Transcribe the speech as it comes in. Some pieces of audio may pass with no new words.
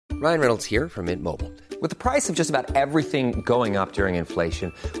Ryan Reynolds here from Mint Mobile. With the price of just about everything going up during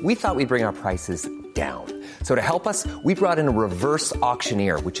inflation, we thought we'd bring our prices down. So to help us, we brought in a reverse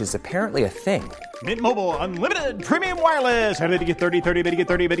auctioneer, which is apparently a thing. Mint Mobile Unlimited Premium Wireless. How to get 30, 30, bit to get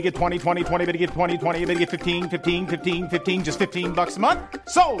 30, bit to get 20, 20, 20, bit to get 20, 20, bit to get 15, 15, 15, 15, just $15 a month?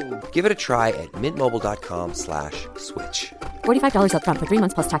 Sold! Give it a try at mintmobile.com/switch. $45 up front for 3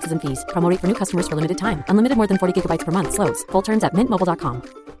 months plus taxes and fees. Promo rate for new customers for limited time. Unlimited more than 40 gigabytes per month. Slows full terms at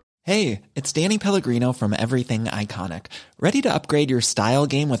mintmobile.com. Hey, it's Danny Pellegrino from Everything Iconic. Ready to upgrade your style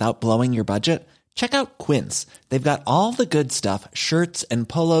game without blowing your budget? Check out Quince. They've got all the good stuff, shirts and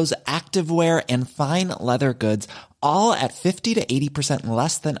polos, activewear, and fine leather goods, all at 50 to 80%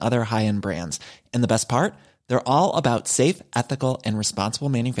 less than other high-end brands. And the best part? They're all about safe, ethical, and responsible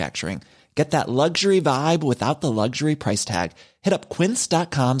manufacturing. Get that luxury vibe without the luxury price tag. Hit up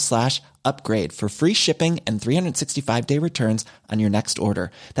quince.com/upgrade for free shipping and 365-day returns on your next order.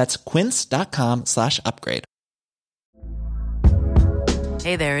 That's quince.com/upgrade.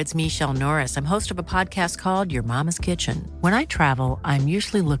 Hey there, it's Michelle Norris. I'm host of a podcast called Your Mama's Kitchen. When I travel, I'm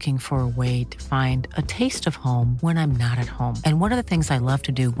usually looking for a way to find a taste of home when I'm not at home. And one of the things I love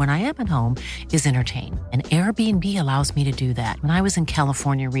to do when I am at home is entertain. And Airbnb allows me to do that. When I was in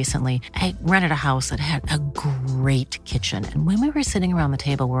California recently, I rented a house that had a great kitchen. And when we were sitting around the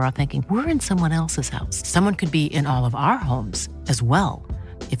table, we were all thinking, we're in someone else's house. Someone could be in all of our homes as well.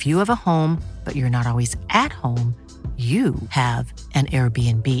 If you have a home, but you're not always at home, you have an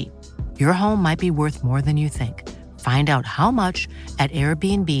Airbnb. Your home might be worth more than you think. Find out how much at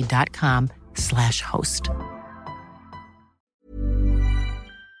airbnb.com/host.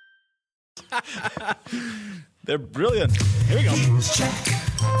 They're brilliant. Here we go.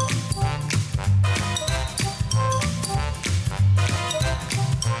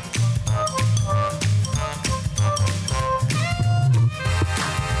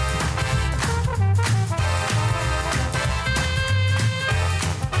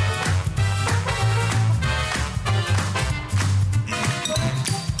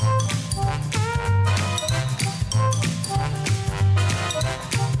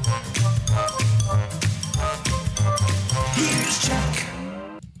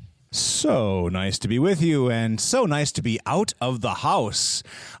 So nice to be with you, and so nice to be out of the house.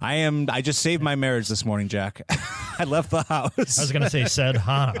 I just saved my marriage this morning, Jack. I left the house. I was going to say, said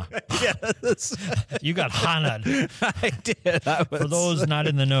Hannah. Yes. You got Hanna'd. I did. For those not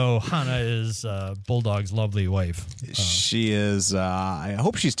in the know, Hannah is Bulldog's lovely wife. She is. I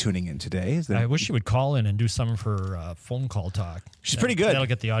hope she's tuning in today. I wish she would call in and do some of her phone call talk. She's pretty good. That'll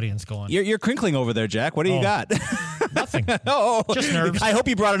get the audience going. You're crinkling over there, Jack. What do you got? Nothing. Oh, just nerves. I hope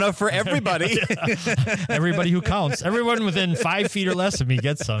you brought enough for everybody. Everybody who counts. Everyone within 5 feet or less of me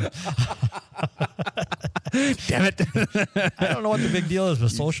gets some. Damn it. I don't know what the big deal is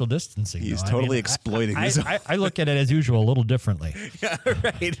with social distancing. He's totally exploiting this. I look at it as usual a little differently. Yeah,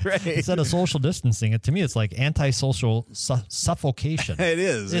 right. Instead of social distancing, to me it's like antisocial suffocation. It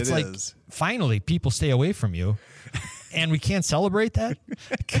is. It's like finally people stay away from you. And we can't celebrate that?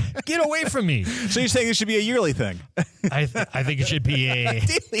 Get away from me. So you're saying it should be a yearly thing? I think it should be a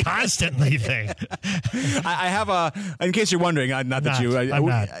constantly thing. I have in case you're wondering, I'm not. You're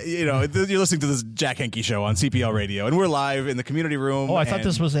listening to this Jack Henke show on CPL Radio, and we're live in the community room. Oh, I thought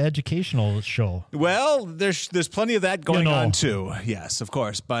this was an educational show. Well, there's plenty of that going on too. Yes, of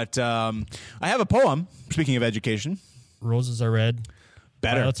course. But I have a poem, speaking of education. Roses are red.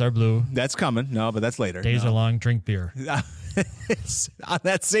 Better. Violets are blue. That's coming. No, but that's later. Days are long. Drink beer. On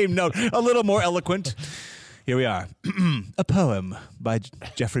that same note, a little more eloquent. Here we are. A poem by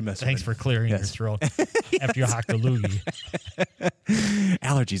Jeffrey Messer. Thanks for clearing your throat after you hocked a loogie.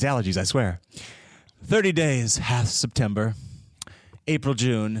 Allergies, I swear. 30 days hath September, April,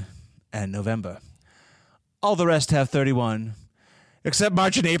 June, and November. All the rest have 31. Except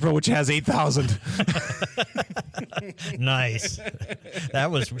March and April, which has 8,000. Nice.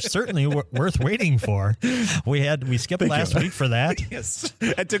 That was certainly worth waiting for. We skipped last week for that. Yes.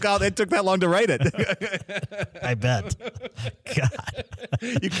 It took that long to write it. I bet. God.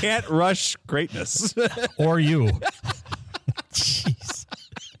 You can't rush greatness. Or you. Jeez.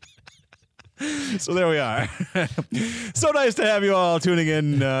 So there we are. So nice to have you all tuning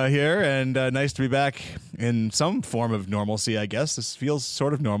in here, and nice to be back in some form of normalcy, I guess. This feels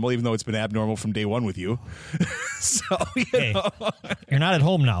sort of normal, even though it's been abnormal from day one with you. So, hey, you're not at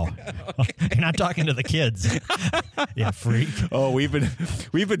home now. You're not talking to the kids. Yeah, freak. Oh, we've been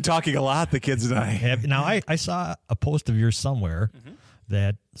talking a lot, the kids and I. Now, I saw a post of yours somewhere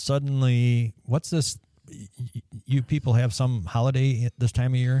that suddenly, what's this? You people have some holiday this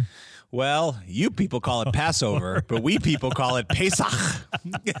time of year? Well, you people call it Passover, but we people call it Pesach.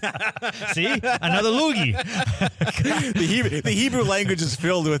 See? Another loogie. The Hebrew language is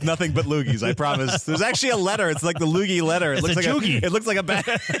filled with nothing but loogies, I promise. There's actually a letter. It's like the loogie letter. It's a joogie. It looks like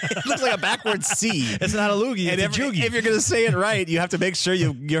it looks like a backwards C. It's not a loogie, And it's a joogie. if you're going to say it right, you have to make sure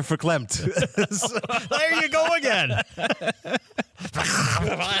you're verklempt. There you go again.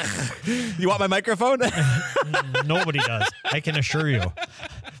 You want my microphone? Nobody does. I can assure you.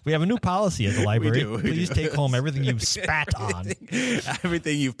 We have a new policy at the library. We Please do. take home everything you've spat on.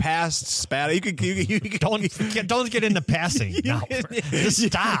 Everything you've passed, spat. You can Don't get into passing. No. Just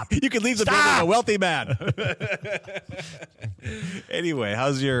stop. You can leave the building a wealthy man. Anyway,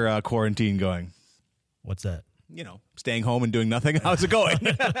 how's your quarantine going? What's that? You know, staying home and doing nothing. How's it going?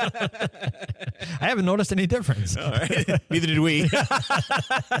 I haven't noticed any difference. All right. Neither did we.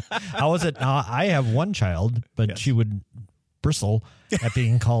 How is it? I have one child, but Yes. she would bristle at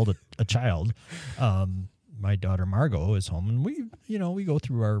being called a child. My daughter Margot is home, and we go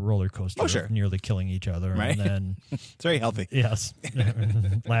through our roller coaster sure. of nearly killing each other, Right. and then It's very healthy. yes,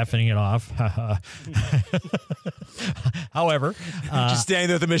 laughing it off. However, Just standing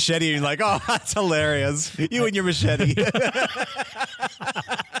there with a machete and you're like, oh, that's hilarious. You and your machete.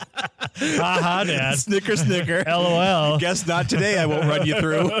 haha, Dad, Snicker, snicker. LOL. Guess not today. I won't run you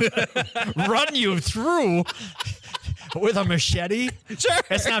through. Run you through. With a machete? Sure.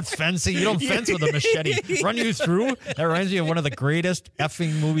 It's not fencing. You don't fence with a machete. Run you through? That reminds me of one of the greatest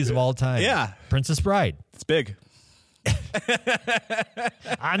effing movies of all time. Yeah. Princess Bride. It's big.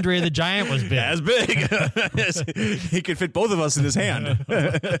 Andre the Giant was big. As big. He could fit both of us in his hand.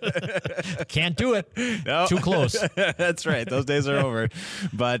 Can't do it. No. Too close. That's right. Those days are over.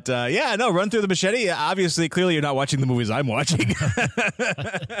 But run through the machete. Obviously, clearly you're not watching the movies I'm watching.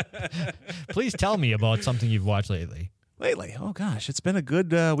 Please tell me about something you've watched lately. Lately. Oh, gosh. It's been a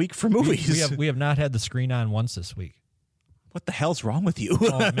good week for movies. We have not had the screen on once this week. What the hell's wrong with you?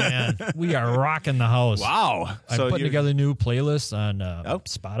 Oh, man. We are rocking the house. Wow. I'm putting together new playlists on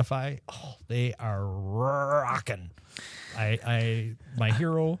Spotify. Oh, they are rocking. My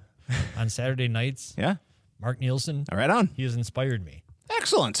hero on Saturday nights, Yeah. Mark Nielsen, All right on. he has inspired me.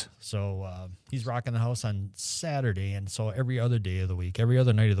 Excellent. So he's rocking the house on Saturday, and so every other day of the week, every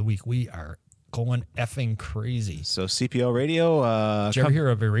other night of the week, we are going effing crazy. So CPO Radio. Did you ever hear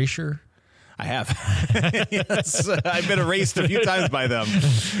of Erasure? I have. Yes, I've been erased a few times by them.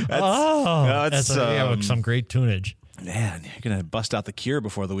 That's some great tunage. Man, you're going to bust out the Cure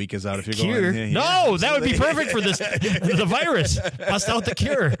before the week is out if you're Cure? going. No, that would be perfect for this. The virus. Bust out the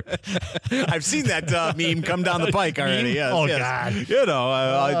Cure. I've seen that meme come down the pike already. Meme? Yes, Oh, yes. God. You know,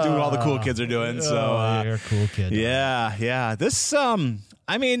 I do what all the cool kids are doing. So You're a cool kid. yeah. This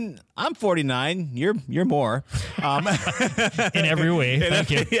I mean, I'm 49. You're more. In every way. Thank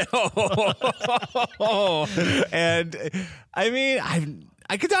you. And I mean,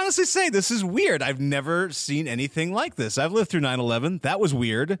 I could honestly say this is weird. I've never seen anything like this. I've lived through 9/11. That was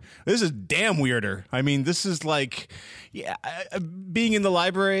weird. This is damn weirder. I mean, this is like, being in the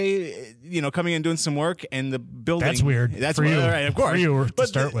library, coming in doing some work, and the building. That's weird. That's for you. all right, of course. For you to But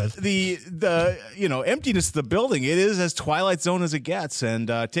start with. the emptiness of the building. It is as Twilight Zone as it gets.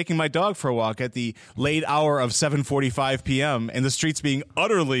 And taking my dog for a walk at the late hour of 7:45 p.m. and the streets being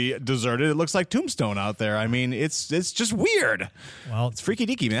utterly deserted. It looks like Tombstone out there. I mean, it's just weird. Well, It's freaky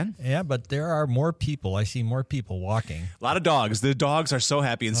deaky, man. yeah, but there are more people. I see more people walking. A lot of dogs. The dogs are so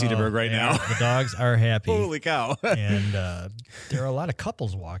happy in Cedarburg right now. The dogs are happy. Holy cow. And there are a lot of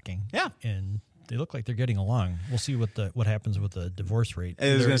couples walking. Yeah. And they look like they're getting along. We'll see what happens with the divorce rate.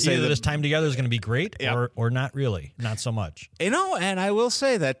 I was gonna say either that- this time together is going to be great, Yeah. or not really, not so much. And I will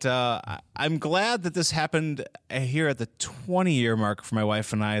say that I'm glad that this happened here at the 20-year mark for my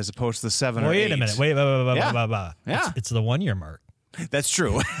wife and I, as opposed to the 7 or 8. Wait a minute. Wait. Yeah. Yeah. It's the 1 year mark. That's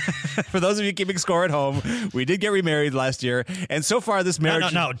true. For those of you keeping score at home, we did get remarried last year, and so far this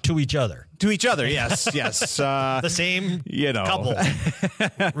marriage No, to each other. to each other. Yes. The same couple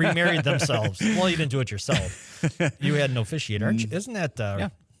remarried themselves. Well, you didn't do it yourself. You had an officiate, aren't you? Isn't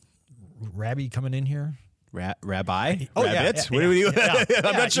that Rabbi coming in here? Rabbi? Oh, Rabbit? yeah. What do you? Yeah.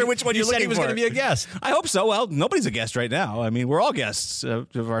 I'm not sure which one you're said looking he was for. going to be a guest. I hope so. Well, nobody's a guest right now. I mean, we're all guests of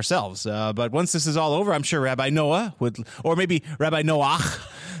ourselves. But once this is all over, I'm sure Rabbi Noah or maybe Rabbi Noach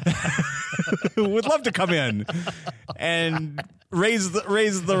would love to come in and raise the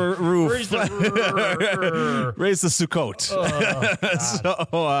roof, raise the Sukkot. So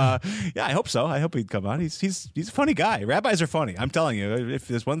I hope so. I hope he'd come on. He's a funny guy. Rabbis are funny. I'm telling you. If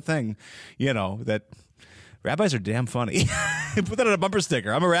there's one thing, that. Rabbis are damn funny. Put that on a bumper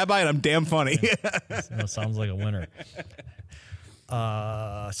sticker. I'm a rabbi and I'm damn funny. That sounds like a winner.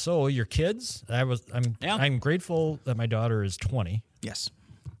 So your kids, I'm grateful that my daughter is 20. Yes.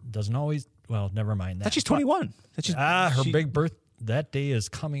 Doesn't always. Well, never mind that. That she's 21. Her big birth. That day is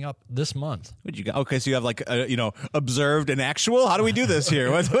coming up this month. What'd you got? Okay, so you have like observed and actual. How do we do this here?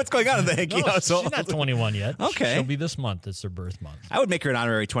 What's going on in the Hanky household? She's not 21 yet. Okay, she'll be this month. It's her birth month. I would make her an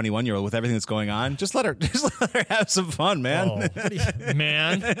honorary 21-year-old with everything that's going on. Just let her have some fun, man.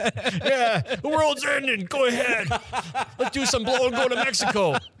 Man, yeah, the world's ending. Go ahead. Let's do some blow and go to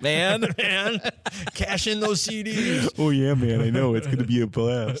Mexico, man. Cash in those CDs. Oh yeah, man. I know it's going to be a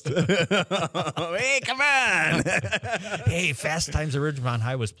blast. Hey, come on. Hey, Fast Times at Ridgemont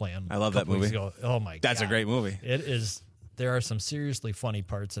High was playing. I love that movie. Oh my god, that's a great movie. It is. There are some seriously funny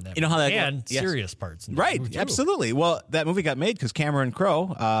parts in that. You know how that and serious parts in that right? movie too. Absolutely. Well, that movie got made because Cameron Crowe,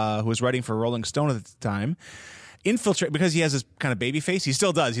 who was writing for Rolling Stone at the time, infiltrated because he has this kind of baby face. He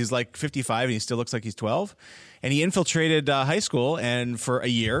still does. He's like 55 and he still looks like he's 12. And he infiltrated high school and for a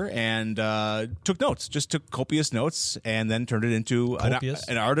year and took notes, just took copious notes and then turned it into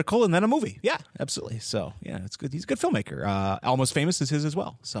an article and then a movie. Yeah, absolutely. So, yeah, it's good. He's a good filmmaker. Almost Famous is his as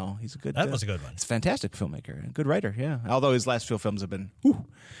well. So he's a good. That was a good one. He's a fantastic filmmaker and a good writer. Yeah. Although his last few films have been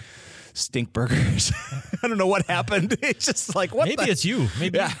stink burgers. I don't know what happened. It's just like, what? Maybe it's you.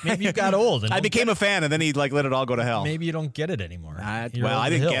 Maybe you got old. And I became a fan, and then he let it all go to hell. Maybe you don't get it anymore. I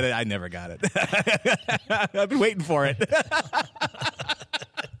didn't get it. I never got it. I've been waiting for it.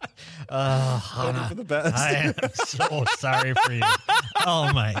 For the best. I am so sorry for you.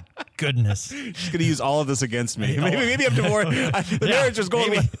 Oh my goodness! She's gonna use all of this against me. Maybe I'm more. The marriage is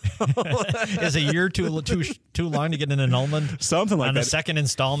going. Is a year too long to get an annulment? Something like on that. The second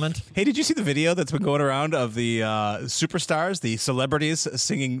installment. Hey, did you see the video that's been going around of the superstars, the celebrities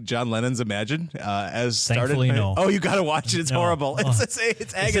singing John Lennon's "Imagine"? Thankfully, no. Oh, you got to watch it. It's horrible.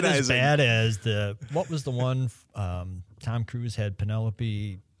 It's agonizing. Is it as bad as what was the one? Tom Cruise had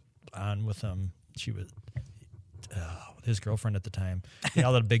Penelope on with him. She was his girlfriend at the time. They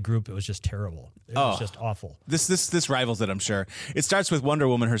all had a big group. It was just terrible. It was just awful. This rivals it, I'm sure. It starts with Wonder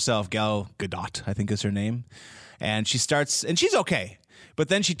Woman herself, Gal Gadot, I think is her name, and she's okay. But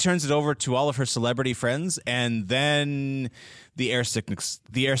then she turns it over to all of her celebrity friends, and then the air sickness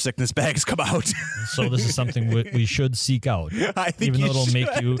bags come out. So this is something we should seek out, I think even though it'll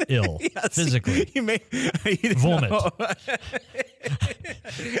make you ill physically. Vomit.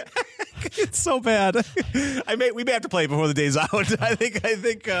 It's so bad. We may have to play it before the day's out. I think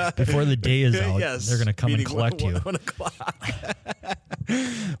before the day is out, yes, they're going to come and collect you. 1 o'clock. We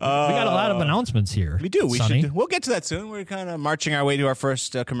got a lot of announcements here. We do. Sonny. We'll get to that soon. We're kind of marching our way to our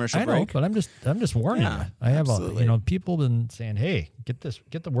first commercial break. I know, but I'm just warning you. I have people been saying, "Hey, get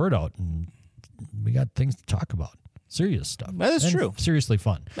the word out," and we got things to talk about. Serious stuff. That is true. Seriously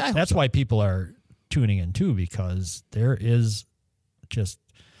fun. That's why people are tuning in too, because there is just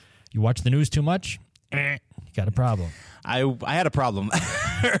you watch the news too much, you got a problem. I had a problem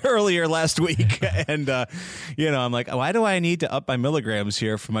earlier last week, and I'm like, why do I need to up my milligrams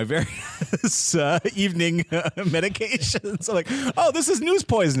here for my various evening medications? I'm like, this is news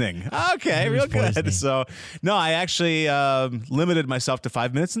poisoning. Okay, real good. So, no, I actually limited myself to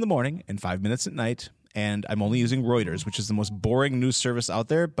 5 minutes in the morning and 5 minutes at night. And I'm only using Reuters, which is the most boring news service out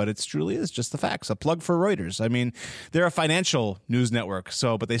there, but it truly is just the facts. A plug for Reuters. I mean, they're a financial news network,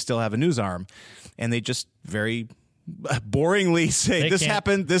 but they still have a news arm, and they just very boringly say this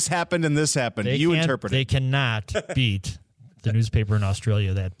happened, and this happened. You interpret it. They cannot beat the newspaper in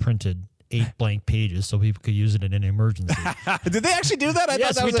Australia that printed 8 blank pages so people could use it in an emergency. Did they actually do that?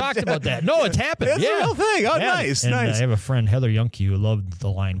 Yes, we talked about that. No, it's happened. It's a real thing. Oh, nice. And I have a friend, Heather Yunke, who loved the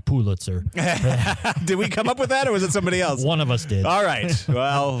line Pulitzer. Did we come up with that, or was it somebody else? One of us did. All right.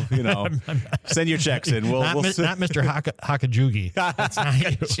 Well, send your checks in. Not Mr. Hakajugi. That's not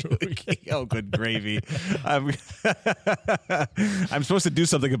you. Oh, good gravy. I'm supposed to do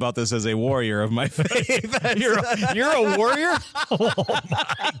something about this as a warrior of my faith. You're a warrior? Oh,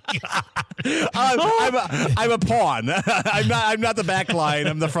 my God. I'm a pawn. I'm not the back line.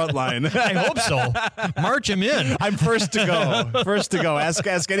 I'm the front line. I hope so. March him in. I'm first to go.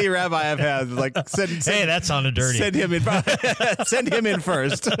 Ask any rabbi I've had. Hey, that sounded dirty. Send him in. Send him in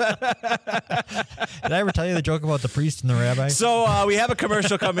first. Did I ever tell you the joke about the priest and the rabbi? So we have a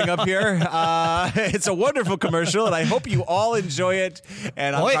commercial coming up here. It's a wonderful commercial, and I hope you all enjoy it.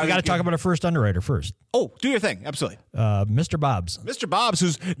 And we got to talk about our first underwriter first. Oh, do your thing. Absolutely. Mr. Bob's. Mr. Bob's,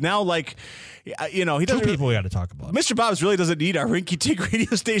 who's now he doesn't. Two people we got to talk about. Mr. Bob's really doesn't need our rinky-dink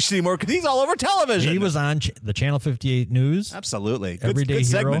radio station anymore because he's all over television. He was on the Channel 58 News. Absolutely. Everyday good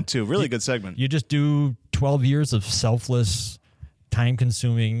hero. segment, too. Really good segment. You just do 12 years of selfless,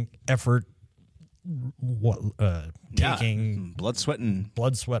 time-consuming effort taking blood, sweat,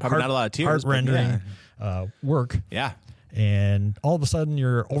 probably not a lot of tears, heart-rendering work. Yeah. And all of a sudden,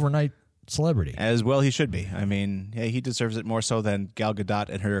 you're overnight celebrity. As well he should be. I mean, yeah, he deserves it more so than Gal Gadot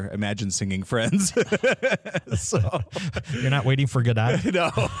and her Imagine singing friends. So You're not waiting for Gadot? No.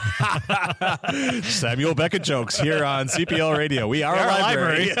 Samuel Beckett jokes here on CPL Radio. We are a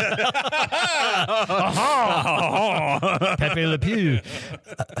library. Pepe Le Pew.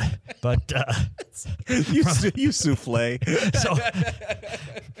 But you souffle. so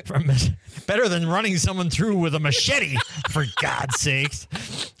better than running someone through with a machete, for God's sakes.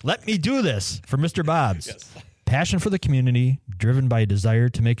 Let me do this for Mr. Bob's. Yes. Passion for the community, driven by a desire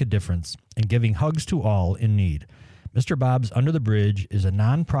to make a difference, and giving hugs to all in need. Mr. Bob's Under the Bridge is a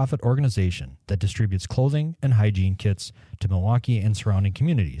nonprofit organization that distributes clothing and hygiene kits to Milwaukee and surrounding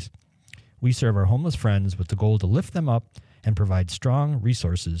communities. We serve our homeless friends with the goal to lift them up and provide strong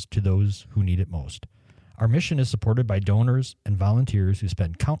resources to those who need it most. Our mission is supported by donors and volunteers who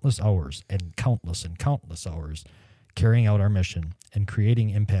spend countless hours carrying out our mission and creating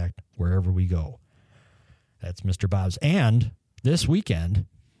impact wherever we go. That's Mr. Bob's. And this weekend,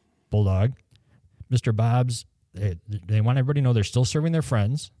 Bulldog, Mr. Bob's, they want everybody to know they're still serving their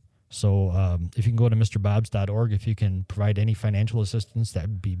friends. So if you can go to MrBobs.org, if you can provide any financial assistance, that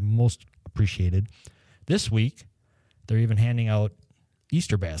would be most appreciated. This week, they're even handing out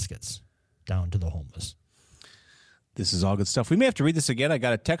Easter baskets down to the homeless. This is all good stuff. We may have to read this again. I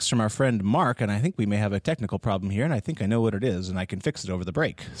got a text from our friend Mark, and I think we may have a technical problem here, and I think I know what it is, and I can fix it over the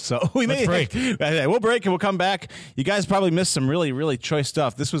break. So Let's break. We'll break, and we'll come back. You guys probably missed some really, really choice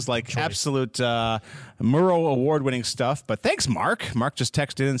stuff. This was like absolute Murrow award-winning stuff, but thanks, Mark. Mark just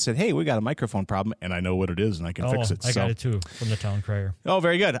texted in and said, hey, we got a microphone problem, and I know what it is, and I can fix it. I got it, too, from the town crier. Oh,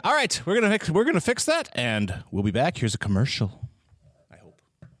 very good. All right, we're gonna fix that, and we'll be back. Here's a commercial.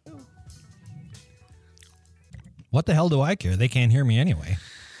 What the hell do I care? They can't hear me anyway.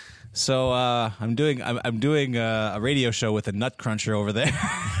 So I'm doing a radio show with a nut cruncher over there.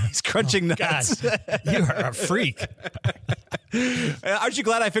 He's crunching nuts. God, you are a freak. Aren't you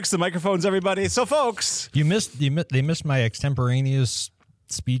glad I fixed the microphones, everybody? So, folks, they missed my extemporaneous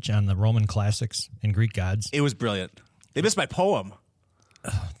speech on the Roman classics and Greek gods. It was brilliant. They missed my poem.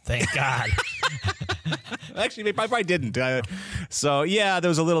 Oh, thank God. Actually, they probably didn't. So, yeah, there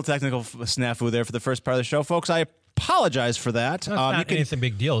was a little technical snafu there for the first part of the show, folks. I apologize for that. No, it's not anything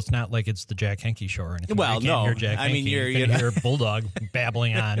big deal. It's not like it's the Jack Henke show or anything. Well, you can't no. hear Jack Henke. I mean, you can hear Bulldog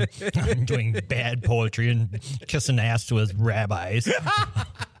babbling on, doing bad poetry and kissing ass to his rabbis.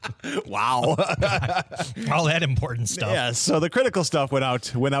 Wow. All that important stuff. Yeah, so the critical stuff went out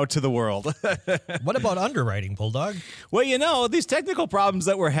to the world. What about underwriting, Bulldog? Well, these technical problems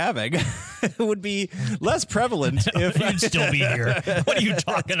that we're having would be less prevalent if you'd still be here. What are you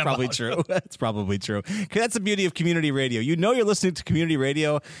talking about? Probably true. That's probably true. That's the beauty of community radio. You know you're listening to community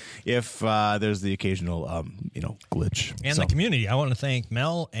radio if there's the occasional glitch. And the community. I want to thank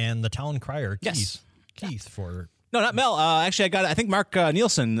Mel and the town crier, Keith. Keith for... No, not Mel. Actually, I think Mark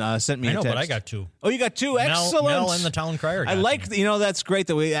Nielsen sent me a text. But I got two. Oh, you got two? Excellent. Mel and the town crier. I like, that's great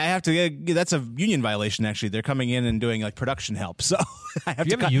that I have to, that's a union violation, actually. They're coming in and doing like production help. So I have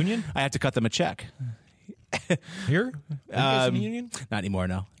Do you have a union? I have to cut them a check. Here? Are you guys in a union? Not anymore,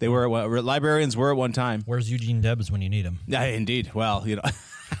 no. They were, librarians were at one time. Where's Eugene Debs when you need him? Yeah, indeed. Well,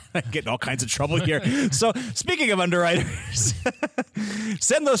 I'm getting all kinds of trouble here. So, speaking of underwriters,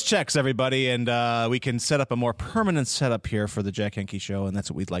 send those checks, everybody, and we can set up a more permanent setup here for the Jack Henke Show, and that's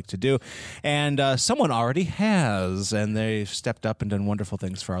what we'd like to do. And someone already has, and they've stepped up and done wonderful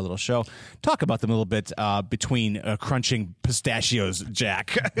things for our little show. Talk about them a little bit between crunching pistachios,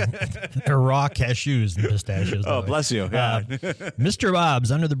 Jack. They're raw cashews and pistachios. Oh, bless you. Yeah. Mr.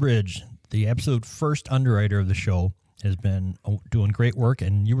 Bob's Under the Bridge, the absolute first underwriter of the show, has been doing great work,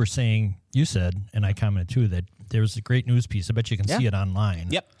 and you said, and I commented too, that there was a great news piece. I bet you can see it online.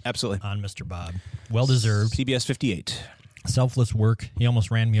 Yep, absolutely. On Mr. Bob. Well deserved. CBS 58. Selfless work. He almost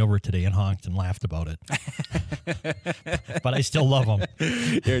ran me over today and honked and laughed about it. But I still love him.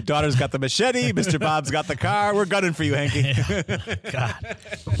 Your daughter's got the machete. Mr. Bob's got the car. We're gunning for you, Hanky. God.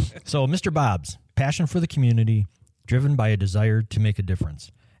 So, Mr. Bob's, passion for the community, driven by a desire to make a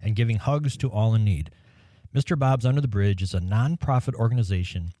difference, and giving hugs to all in need. Mr. Bob's Under the Bridge is a nonprofit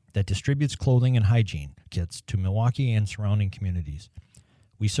organization that distributes clothing and hygiene kits to Milwaukee and surrounding communities.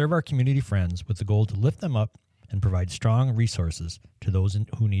 We serve our community friends with the goal to lift them up and provide strong resources to those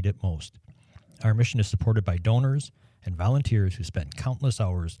who need it most. Our mission is supported by donors and volunteers who spend countless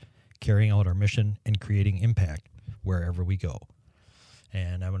hours carrying out our mission and creating impact wherever we go.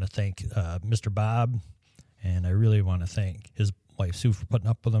 And I want to thank Mr. Bob, and I really want to thank his wife Sue for putting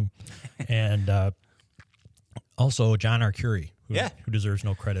up with him, and also John Arcuri, who deserves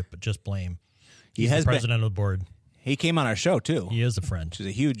no credit but just blame. He's the president of the board. He came on our show too. He is a friend. Which is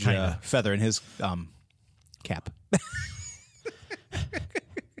a huge feather in his cap.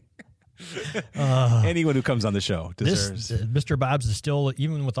 Anyone who comes on the show deserves. Mr. Bob's is still,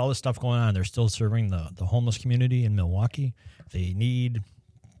 even with all this stuff going on, they're still serving the homeless community in Milwaukee. They need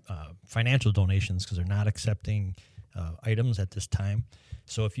financial donations because they're not accepting items at this time.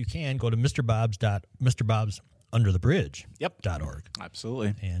 So if you can, go to MrBobsUnderTheBridge.org.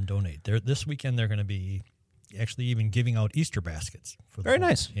 Absolutely. And donate. This weekend they're going to be actually even giving out Easter baskets. Very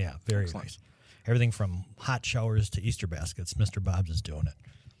nice. Yeah, very nice. Everything from hot showers to Easter baskets, Mr. Bob's is doing it.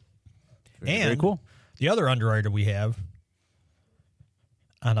 Very cool. The other underwriter we have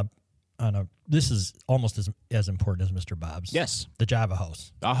on a this is almost as important as Mr. Bob's. Yes. The Java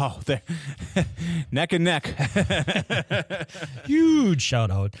House. Oh, they're neck and neck. Huge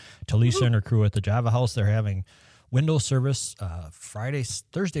shout out to Lisa and her crew at the Java House. They're having window service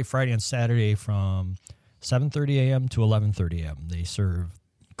Thursday, Friday, and Saturday from 7:30 a.m. to 11:30 a.m. They serve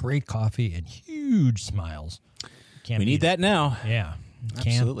great coffee and huge smiles. We need that now. Yeah.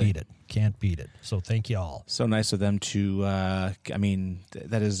 Absolutely. Can't beat it. Can't beat it. So thank you all. So nice of them to,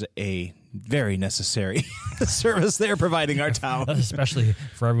 that is a very necessary service they're providing our town. Especially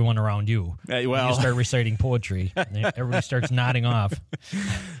for everyone around you. Well. When you start reciting poetry, everybody starts nodding off.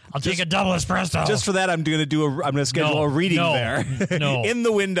 I'll take a double espresso. Just for that, I'm going to schedule a reading there. No. In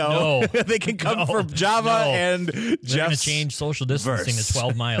the window. No. They can come for Java and They're going to Jeff's change social distancing to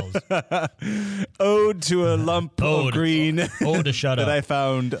 12 miles. ode to a lump of green Ode to shut that up. I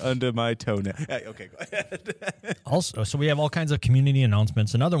found under my toenail. Okay, go ahead. Also, so we have all kinds of community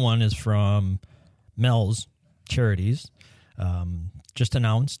announcements. Another one is from Mel's Charities. Just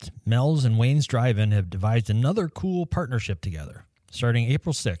announced, Mel's and Wayne's Drive-In have devised another cool partnership together. Starting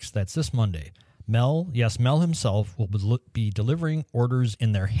April 6th, that's this Monday, Mel himself will be delivering orders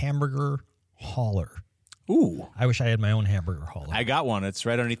in their hamburger hauler. Ooh. I wish I had my own hamburger hauler. I got one. It's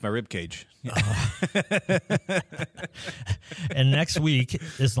right underneath my rib cage. And next week,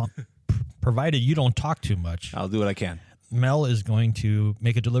 provided you don't talk too much, I'll do what I can. Mel is going to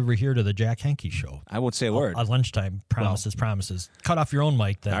make a delivery here to the Jack Henke show. I won't say a word. At lunchtime. Promises. Cut off your own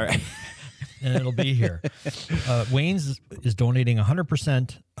mic then. All right. And it'll be here. Wayne's is donating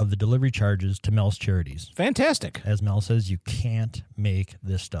 100% of the delivery charges to Mel's Charities. Fantastic. As Mel says, you can't make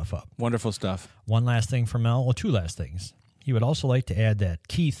this stuff up. Wonderful stuff. One last thing from Mel, well, two last things. He would also like to add that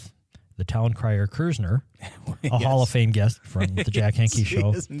Keith, the town crier Kersner, a Hall of Fame guest from the Jack Henke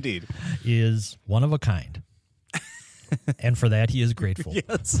show, Yes, indeed. is one of a kind. And for that, he is grateful.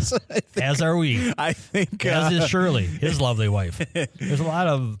 Yes. As are we. I think. As is Shirley, his lovely wife. There's a lot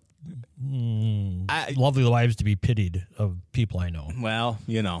of lovely wives to be pitied of people I know. Well,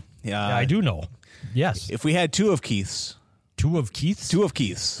 Yeah, I do know. Yes. If we had two of Keith's. Two of Keith's? Two of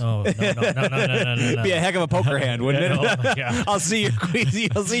Keith's. Oh, no. Be a heck of a poker hand, wouldn't it? Oh, my God. I'll see your queens.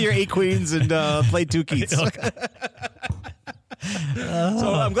 I'll see your 8 queens and play 2 Keiths. So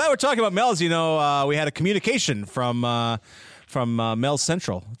I'm glad we're talking about Mel's. We had a communication from Mel's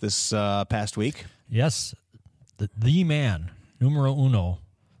Central this past week. Yes. The man, numero uno,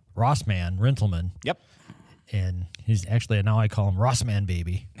 Rossman, Rintelman. Yep. And he's actually, now I call him Rossman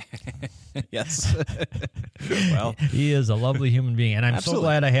Baby. Yes. Well, he is a lovely human being. And I'm Absolutely. so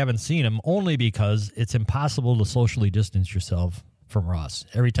glad I haven't seen him, only because it's impossible to socially distance yourself from Ross.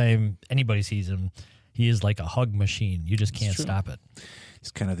 Every time anybody sees him, he is like a hug machine. You just can't stop it.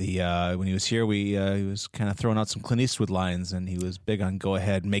 he's kind of the when he was here, he was kind of throwing out some Clint Eastwood lines, and he was big on "Go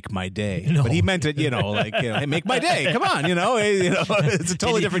ahead, make my day." No. But he meant it, hey, make my day. Come on, it's a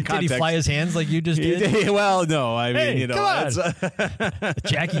totally different context. Did he fly his hands like you just did? Well, no, I mean, Hey, come on.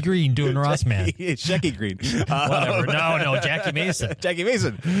 Jackie Green doing Ross Man. Jackie Green. Whatever. No, Jackie Mason. Jackie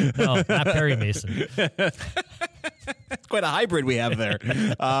Mason. No, not Perry Mason. Quite a hybrid we have there.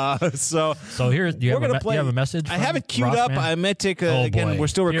 So here, do you we're have gonna play. You have a message? I have it queued Ross up. Man? I meant to take Oh, again. boy. We're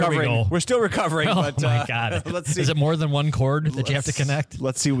still Here we recovering. go. We're still recovering. Oh but, my God! Let's see. Is it more than one cord that you have to connect?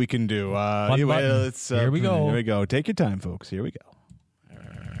 Let's see what we can do. One button. Here we go. Here we go. Take your time, folks. Here we go.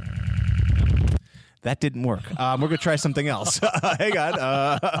 That didn't work. We're going to try something else. Hang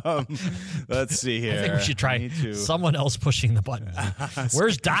on. Let's see here. I think we should try someone else pushing the button.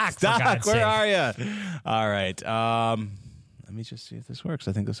 Where's Doc? For Doc, God's where sake? are you? All right. Let me just see if this works.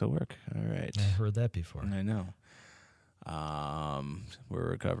 I think this will work. All right. I heard that before. I know. We're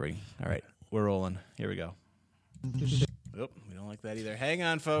recovering. All right. We're rolling. Here we go. Oop, we don't like that either. Hang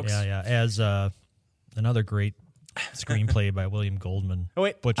on, folks. Yeah. As another great Screenplay by William Goldman. Oh,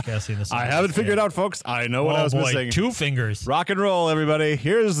 wait. Butch Cassidy and the I haven't figured out, folks. I know what I was missing. 2 fingers. Rock and roll, everybody.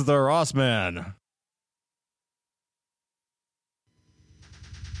 Here's the Ross Man.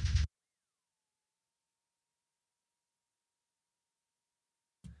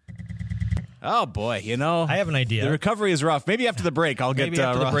 Oh, boy. I have an idea. The recovery is rough. Maybe after the break, I'll get Maybe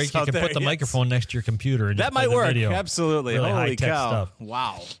after the Ross break, you out can there. put the Yes. microphone next to your computer. And That just play might the work. video. Absolutely. Really Holy high-tech cow. stuff.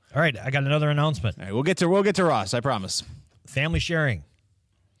 Wow. All right, I got another announcement. All right, we'll get to Ross, I promise. Family sharing.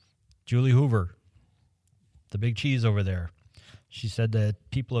 Julie Hoover, the big cheese over there. She said that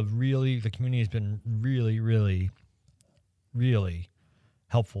the community has been really, really, really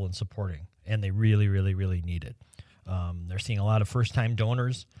helpful in supporting, and they really, really, really need it. They're seeing a lot of first-time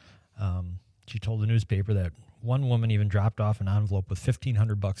donors. She told the newspaper that one woman even dropped off an envelope with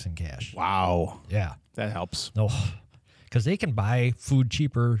 $1,500 in cash. Wow. Yeah. That helps. No, because they can buy food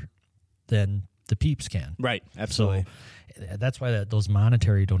cheaper than the peeps can. Right. Absolutely. So that's why those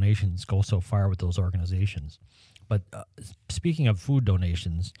monetary donations go so far with those organizations. But speaking of food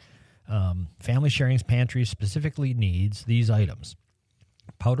donations, Family Sharing's Pantry specifically needs these items: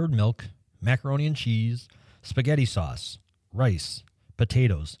 powdered milk, macaroni and cheese, spaghetti sauce, rice,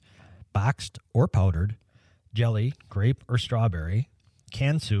 potatoes, boxed or powdered, jelly, grape or strawberry,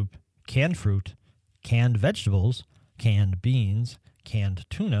 canned soup, canned fruit, canned vegetables, canned beans, canned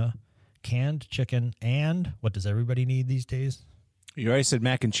tuna, canned chicken, and what does everybody need these days? You already said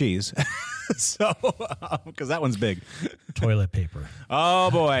mac and cheese. So, because that one's big. Toilet paper.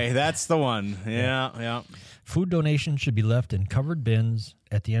 Oh, boy. That's the one. Yeah. Food donations should be left in covered bins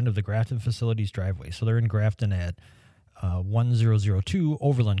at the end of the Grafton facility's driveway. So they're in Grafton at 1002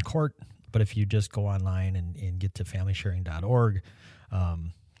 Overland Court. But if you just go online and get to familysharing.org,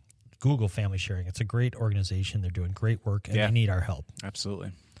 Google Family Sharing. It's a great organization. They're doing great work, and they need our help.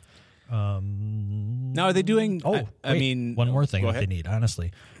 Absolutely. Now, are they doing? I mean, one more thing that they need,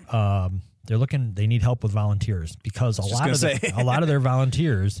 honestly. They need help with volunteers, because a lot of their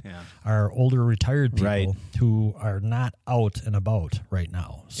volunteers are older retired people who are not out and about right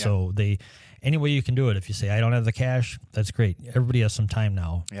now. So any way you can do it. If you say, I don't have the cash, that's great. Everybody has some time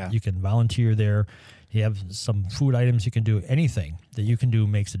now. Yeah. You can volunteer there. You have some food items you can do. Anything that you can do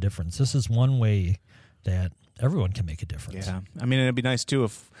makes a difference. This is one way that everyone can make a difference. Yeah. I mean, it'd be nice, too,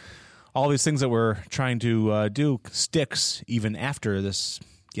 if all these things that we're trying to do sticks even after this,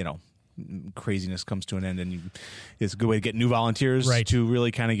 craziness comes to an end. And it's a good way to get new volunteers to really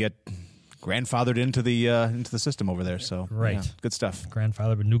kind of get grandfathered into the system over there. So good stuff.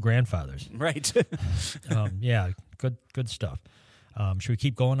 New grandfathers. Right. Good stuff. Should we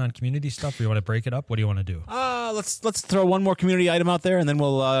keep going on community stuff, or you want to break it up? What do you want to do? Let's throw one more community item out there, and then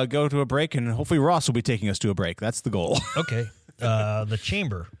we'll go to a break, and hopefully Ross will be taking us to a break. That's the goal. Okay. The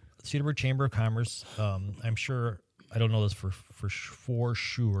Cedarburg Chamber of Commerce. I'm sure, I don't know this for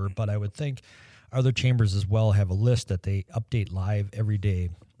sure, but I would think other chambers as well have a list that they update live every day.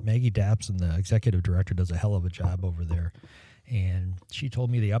 Maggie Dapson, the executive director, does a hell of a job over there. And she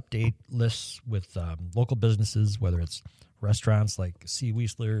told me they update lists with local businesses, whether it's restaurants like C.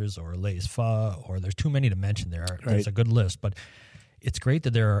 Whistler's or Lay's Pho, or there's too many to mention there. There's a good list. But it's great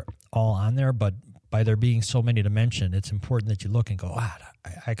that they're all on there, but by there being so many to mention, it's important that you look and go,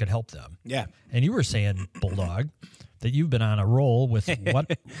 I could help them. Yeah. And you were saying, Bulldog, that you've been on a roll with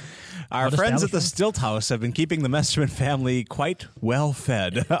what? Our friends at the Stilt House have been keeping the Mesterman family quite well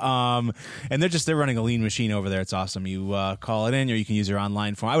fed. And they're running a lean machine over there. It's awesome. You call it in, or you can use their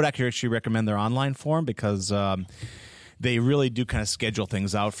online form. I would actually recommend their online form, because they really do kind of schedule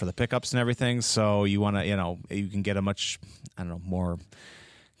things out for the pickups and everything. So you want to, you can get a much, more.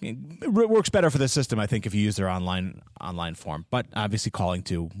 It works better for the system, I think, if you use their online form. But obviously, calling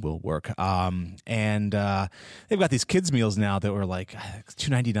too will work. And they've got these kids meals now that were like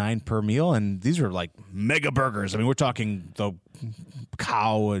 $2.99 per meal, and these are like mega burgers. I mean, we're talking the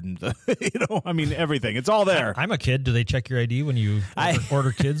cow and the, everything. It's all there. I'm a kid. Do they check your ID when you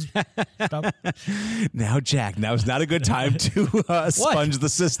order kids stuff? Now, Jack, now is not a good time to sponge the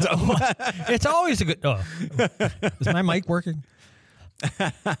system. It's always a good. Is my mic working?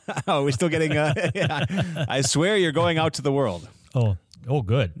 Oh, we're still getting. I swear you're going out to the world. Oh,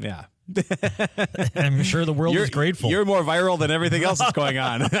 good. Yeah. I'm sure the world is grateful. You're more viral than everything else that's going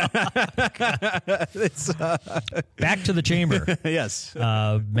on. Back to the chamber. Yes.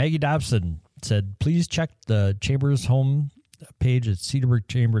 Maggie Dobson said, please check the chamber's home page at Cedarburg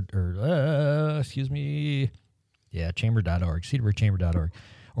Chamber, chamber.org, cedarburgchamber.org,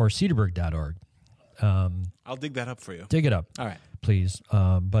 or cedarburg.org. I'll dig that up for you. Dig it up. All right. Please.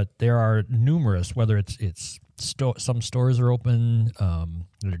 But there are numerous, whether it's some stores are open,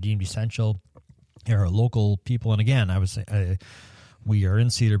 that are deemed essential. There are local people, and again, I was we are in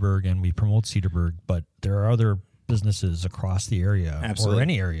Cedarburg and we promote Cedarburg, but there are other businesses across the area or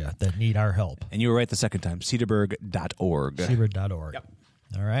any area that need our help. And you were right the second time, cedarburg.org. Cedarburg.org. Yep.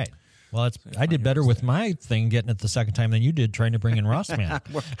 All right. Well, I did better with my thing getting it the second time than you did trying to bring in Rossman.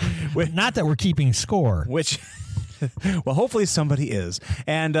 Not that we're keeping score. Which, well, hopefully somebody is.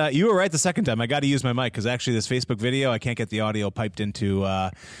 And you were right the second time. I got to use my mic because actually this Facebook video, I can't get the audio piped into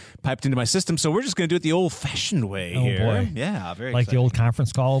my system. So we're just going to do it the old-fashioned way here. Boy. Yeah, very like exciting. the old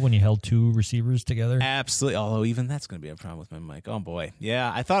conference call when you held two receivers together. Absolutely. Although even that's going to be a problem with my mic. Oh, boy. Yeah,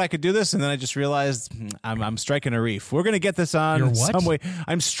 I thought I could do this, and then I just realized I'm striking a reef. We're going to get this on You're what? some way.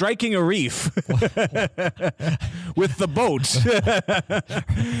 I'm striking a reef with the boat.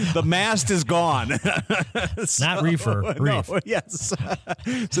 The mast is gone. Not reefer, reef. No, yes.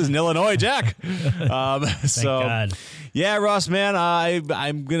 This is in Illinois, Jack. Thank God. Yeah, Ross, man,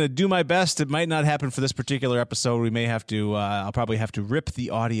 I'm going to do my best. It might not happen for this particular episode. We may have to, I'll probably have to rip the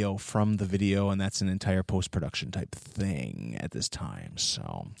audio from the video, and that's an entire post-production type thing at this time.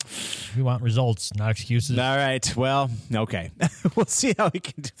 So We want results, not excuses. all right. Well, okay. We'll see how we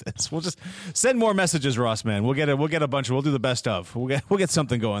can do this. We'll just send more messages, Ross, man. We'll get a bunch. We'll do the best of. We'll get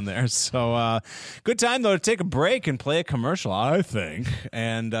something going there. So good time, though, to take a break and play a commercial, I think.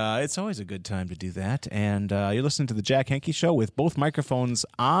 And it's always a good time to do that. And you're listening to the Jack Henke Show with both microphones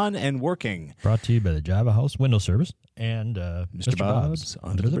on and working. Brought to you by the Java House Window Service and Mr. Bob's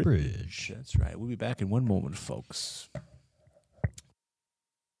Under the Bridge. That's right. We'll be back in one moment, folks.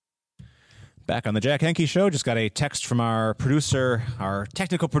 Back on the Jack Henke Show. Just got a text from our producer, our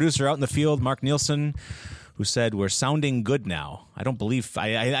technical producer out in the field, Mark Nielsen, who said we're sounding good now. I don't believe,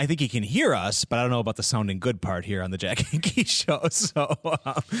 I think he can hear us, but I don't know about the sounding good part here on the Jack Henke Show. So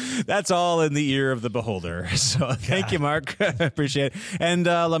that's all in the ear of the beholder. So thank you, Mark. Appreciate it. And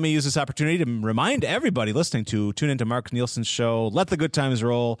let me use this opportunity to remind everybody listening to tune into Mark Nielsen's show, Let the Good Times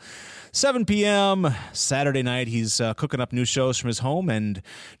Roll. 7 p.m. Saturday night, he's cooking up new shows from his home and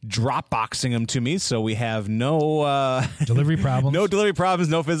Dropboxing them to me, so we have no Delivery problems. no delivery problems,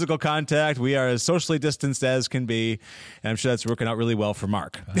 no physical contact. We are as socially distanced as can be, and I'm sure that's working out really well for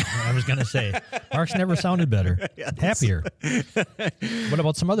Mark. I was going to say, Mark's never sounded better. Yes. Happier. What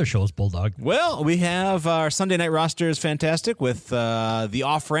about some other shows, Bulldog? Well, we have our Sunday night roster is fantastic with the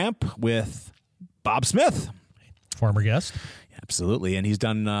Off-Ramp with Bob Smith. Former guest. Absolutely, and he's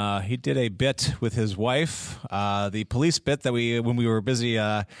done. He did a bit with his wife, the police bit that when we were busy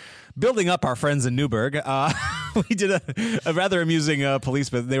building up our friends in Newburgh. We did a rather amusing police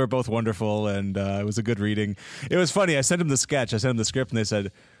bit. They were both wonderful, and it was a good reading. It was funny. I sent him the sketch. I sent him the script, and they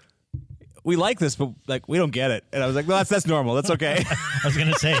said, "We like this, but like we don't get it." And I was like, "No, that's normal. That's okay." I was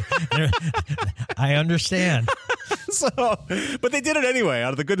going to say, I understand. So, but they did it anyway,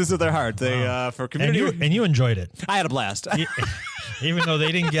 out of the goodness of their heart. They for community, And you enjoyed it, I had a blast. even though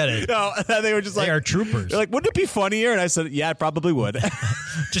they didn't get it. No, they were just They like, are troopers. They're like, wouldn't it be funnier? And I said, yeah, it probably would.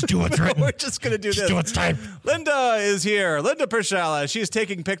 Just do what's written. We're just going to do Just this. do what's typed. Linda is here. Linda Pershala. She's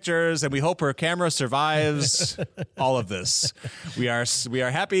taking pictures, and we hope her camera survives all of this. We are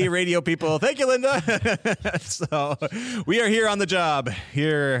happy radio people. Thank you, Linda. So we are here on the job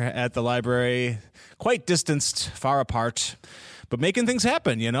here at the library, quite distanced, far apart, but making things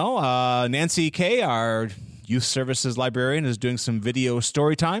happen, you know. Nancy Kay, our youth services librarian, is doing some video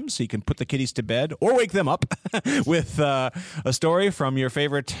story time, so you can put the kiddies to bed or wake them up with a story from your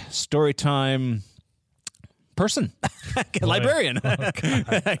favorite story time person. Librarian.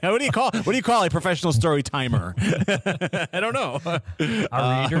 What do you call a professional story timer? I don't know.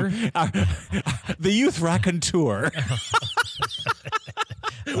 A reader? The youth raconteur.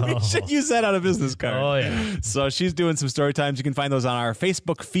 We should use that on a business card. Oh, yeah. So she's doing some story times. You can find those on our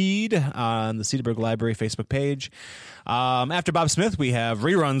Facebook feed on the Cedarburg Library Facebook page. After Bob Smith, we have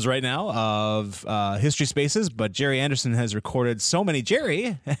reruns right now of History Spaces, but Jerry Anderson has recorded so many.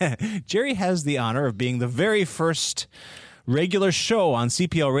 Jerry has the honor of being the very first regular show on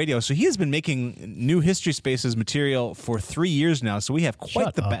CPL radio, so he has been making new History Spaces material for 3 years now. So we have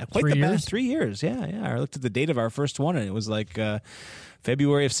quite the back. 3 years? 3 years, yeah. I looked at the date of our first one, and it was like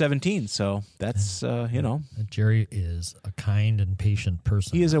February of 17. So that's Jerry is a kind and patient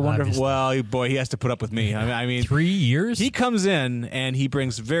person. he is a wonderful. Obviously. Well, boy, he has to put up with me. I mean, 3 years? he comes in and he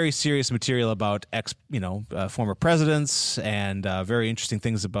brings very serious material about former presidents and very interesting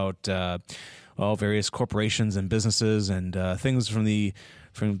things about various corporations and businesses and things from the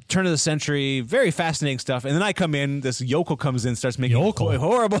from turn of the century, very fascinating stuff. And then I come in, this yokel comes in, starts making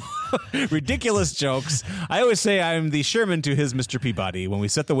horrible, ridiculous jokes. I always say I'm the Sherman to his Mr. Peabody when we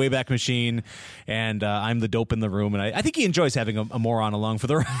set the Wayback Machine, and I'm the dope in the room. And I think he enjoys having a moron along for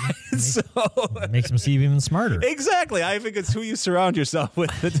the ride. So makes him seem even smarter. Exactly. I think it's who you surround yourself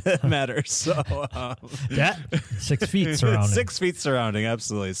with that matters. So that 6 feet surrounding. 6 feet surrounding,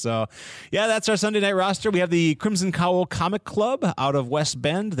 absolutely. So yeah, that's our Sunday night roster. We have the Crimson Cowl Comic Club out of West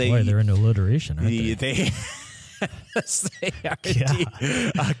Bend. Boy, they're into alliteration, aren't they? Yes, they are. Yeah.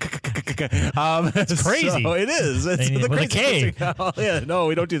 It's crazy. So it is. It's With a K. Yeah, no,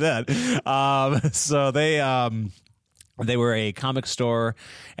 we don't do that. So they were a comic store,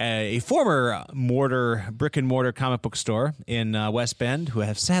 a former brick and mortar comic book store in West Bend, who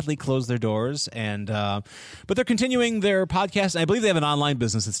have sadly closed their doors. But they're continuing their podcast. I believe they have an online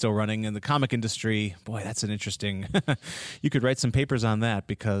business that's still running in the comic industry. Boy, that's an interesting. You could write some papers on that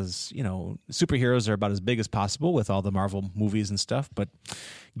because superheroes are about as big as possible with all the Marvel movies and stuff, but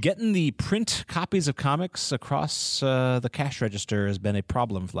getting the print copies of comics across the cash register has been a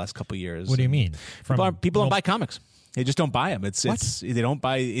problem for the last couple of years. What do you mean? People don't buy comics. They just don't buy them. They don't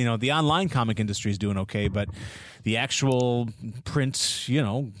buy, the online comic industry is doing okay, but the actual print,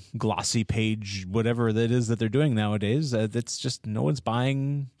 glossy page, whatever that is that they're doing nowadays, that's just no one's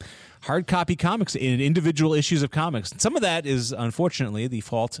buying hard copy comics in individual issues of comics. Some of that is unfortunately the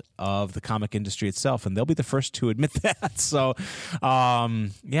fault of the comic industry itself, and they'll be the first to admit that. So,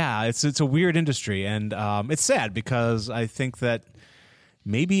 it's a weird industry, and it's sad because I think that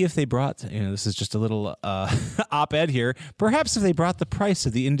maybe if they brought, this is just a little op-ed here, perhaps if they brought the price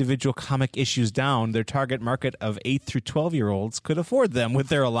of the individual comic issues down, their target market of 8 through 12-year-olds could afford them with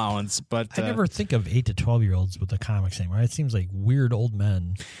their allowance. But I never think of 8 to 12-year-olds with the comics anymore. It seems like weird old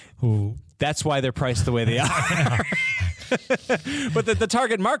men who... That's why they're priced the way they are. But the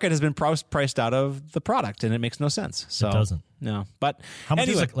target market has been priced out of the product, and it makes no sense. So it doesn't. No. But how much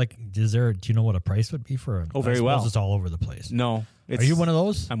anyway. is there? Do you know what a price would be for? Very well. It's all over the place. No. Are you one of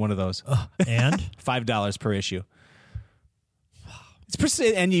those? I'm one of those. And $5 per issue.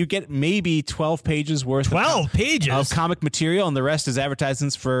 And you get maybe 12 pages worth of comic material, and the rest is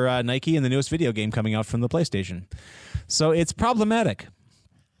advertisements for Nike and the newest video game coming out from the PlayStation. So it's problematic,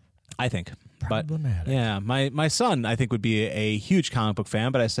 I think. Problematic. But yeah, my son, I think, would be a huge comic book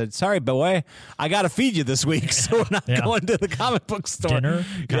fan, but I said, sorry, boy, I got to feed you this week, so we're not going to the comic book store. Dinner,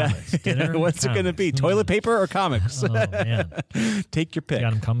 comics. Dinner, what's it going to be, toilet paper or comics? Oh, man. Take your pick.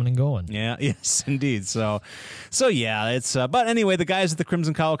 Got them coming and going. Yeah, yes, indeed. So yeah, it's but anyway, the guys at the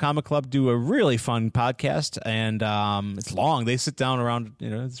Crimson Cowl Comic Club do a really fun podcast, and it's long. They sit down around,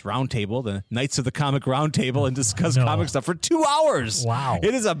 it's round table, the Knights of the Comic Round Table, and discuss comic stuff for 2 hours. Wow.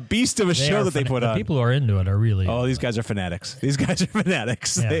 It is a beast of a show that they put on. The people who are into it are really... Oh, these guys are fanatics.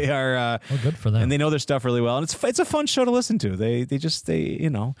 Yeah. They are... well, good for them. And they know their stuff really well. And it's a fun show to listen to. They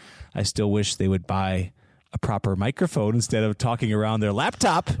I still wish they would buy a proper microphone instead of talking around their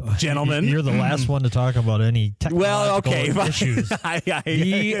laptop, gentlemen. You're the last one to talk about any technological issues.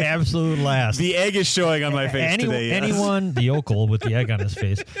 The absolute last. The egg is showing on my face today. Yes. Anyone, the yokel with the egg on his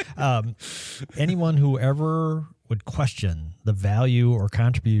face, anyone who ever would question the value or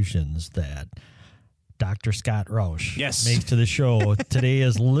contributions that Dr. Scott Rausch makes to the show today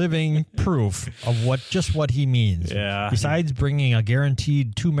is living proof of what he means. Yeah. Besides bringing a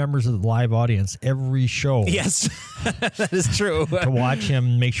guaranteed 2 members of the live audience every show. Yes, that is true. To watch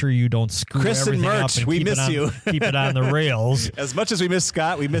him, make sure you don't screw Chris everything and up Mert, and we miss you. Keep it on the rails. As much as we miss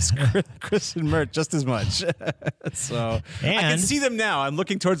Scott, we miss Chris and Mert just as much. So I can see them now. I'm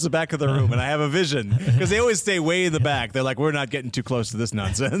looking towards the back of the room, and I have a vision because they always stay way in the back. They're like, we're not getting too close to this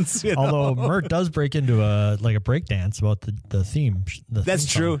nonsense. Although Mert does break into a break dance about the theme. That's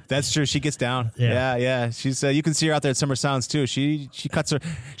true. That's true. She gets down. Yeah. She's you can see her out there at Summer Sounds too. She cuts her.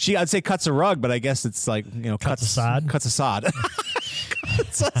 I'd say cuts a rug, but I guess it's like cuts a sod. Cuts a sod.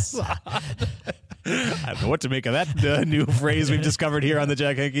 Cuts a sod. I don't know what to make of that new phrase we've discovered here on the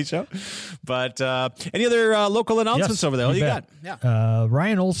Jack Henke Show. But any other local announcements over there? What do you got? Yeah.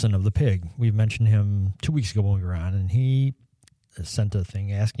 Ryan Olson of The Pig. We've mentioned him 2 weeks ago when we were on, and he sent a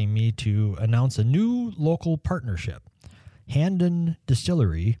thing asking me to announce a new local partnership. Handon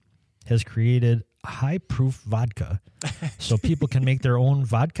Distillery has created high-proof vodka so people can make their own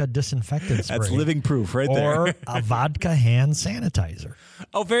vodka disinfectant spray. That's living proof right there. Or a vodka hand sanitizer.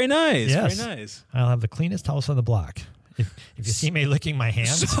 Oh, very nice. Yes. Very nice. I'll have the cleanest house on the block. If you see me licking my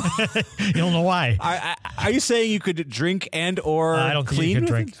hands, you'll know why. Are you saying you could drink and or I don't clean? Think you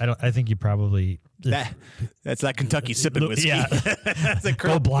could drink. I think you probably... That's that Kentucky sipping whiskey. Yeah. That's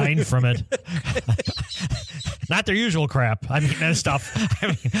go blind from it. Not their usual crap. I mean, that stuff.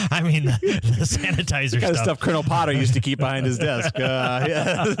 I mean the sanitizer Kind of stuff. stuff Colonel Potter used to keep behind his desk.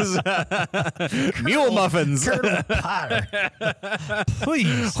 Mule muffins. Colonel Potter.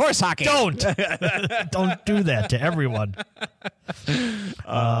 Please. Horse hockey. Don't do that to everyone.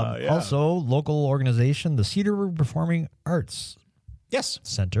 Also, local organization, the Cedar River Performing Arts Yes.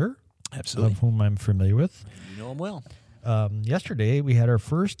 Center, Absolutely. of whom I'm familiar with. You know him well. Yesterday, we had our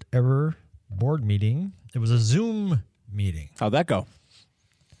first ever board meeting. It was a Zoom meeting. How'd that go?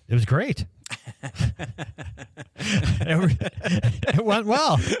 It was great. It went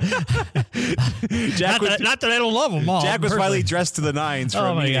well. Jack Not that I don't love them all. Jack was personally. finally dressed to the nines for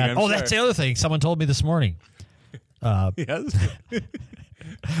Oh a my meeting. God! I'm Oh, sure. that's the other thing. Someone told me this morning. Yes.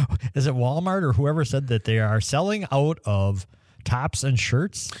 Is it Walmart or whoever said that they are selling out of tops and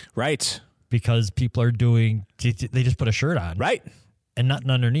shirts Right. because people are doing? They just put a shirt on, Right. and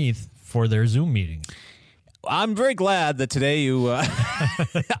nothing underneath for their Zoom meetings. I'm very glad that today you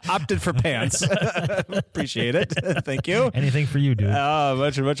opted for pants. Appreciate it. Thank you. Anything for you, dude. Oh,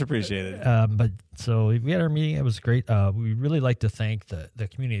 much appreciated. But so we had our meeting. It was great. We really like to thank the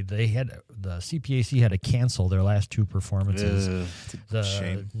community. The CPAC had to cancel their last two performances. The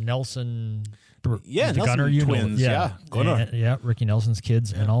shame. Nelson, Yeah, the Nelson Gunner, you know, twins, yeah. Gunner. yeah, Ricky Nelson's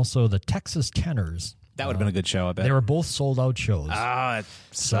kids, and also the Texas Tenors. That would have been a good show, I bet. They were both sold out shows. Ah, it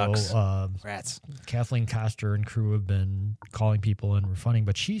sucks. So Rats. Kathleen Koster and crew have been calling people and refunding,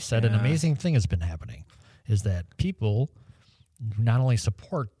 but she said an amazing thing has been happening, is that people not only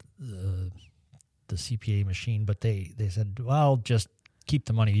support the CPA machine, but they said, well, just keep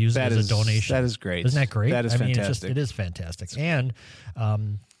the money, use That it as is- a donation. that is great. Isn't that great? That is I mean, fantastic. it is fantastic. And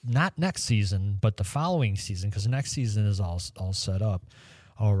not next season, but the following season, because next season is all set up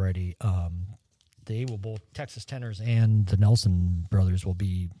already. They will both, Texas Tenors and the Nelson brothers will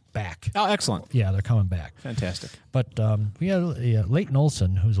be back. Oh, excellent. Yeah, they're coming back. Fantastic. But we had Leighton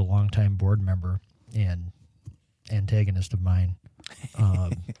Olson, who's a longtime board member and antagonist of mine.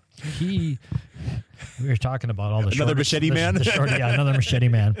 We were talking about all the Another machete man? another machete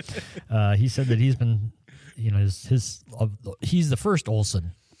man. He said that he's been, he's the first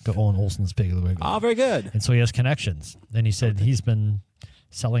Olson to own Olson's Piggly Wiggly. Oh, very good. And so he has connections. And he said he's been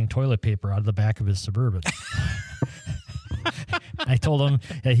selling toilet paper out of the back of his Suburban. I told him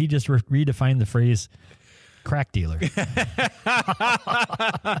that he just redefined the phrase crack dealer.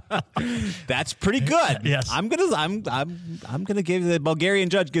 That's pretty good. Yes. I'm gonna give the Bulgarian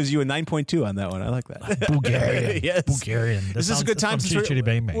judge gives you a 9.2 on that one. I like that. Bulgarian. Yes. Bulgarian. That This is a sounds- good time from since Chitty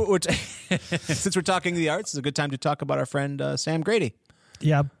Bang Bang. since we're talking the arts. It's a good time to talk about our friend Sam Grady.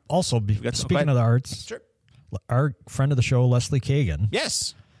 Yeah. Also, got some speaking quite- of the arts, Sure. our friend of the show, Leslie Kagan.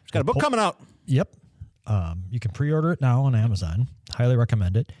 Yes, she's got a book coming out. Yep. You can pre-order it now on Amazon. Highly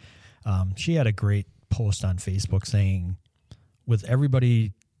recommend it. She had a great post on Facebook saying, with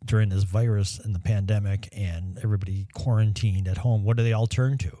everybody during this virus and the pandemic and everybody quarantined at home, what do they all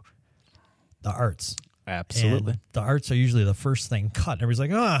turn to? The arts. Absolutely. And the arts are usually the first thing cut. Everybody's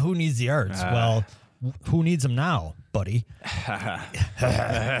like, who needs the arts? Well, who needs them now, buddy?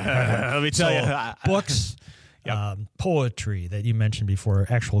 Let me tell you, Books, poetry that you mentioned before,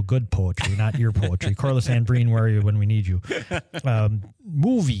 actual good poetry, not your poetry. Corliss Andreen, where are you when we need you?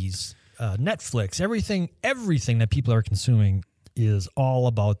 Movies, Netflix, everything that people are consuming is all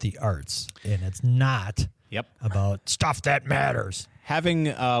about the arts, and it's not Yep. about stuff that matters. Having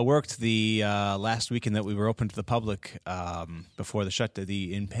worked the last weekend that we were open to the public before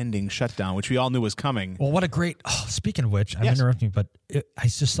the impending shutdown, which we all knew was coming. Well, what a great. Oh, speaking of which, I'm Yes. interrupting you, but I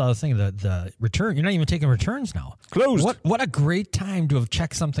just saw the thing. The return. You're not even taking returns now. Closed. What a great time to have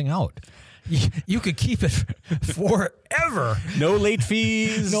checked something out. You could keep it forever. No late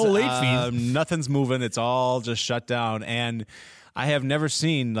fees. No late fees. Nothing's moving. It's all just shut down. And I have never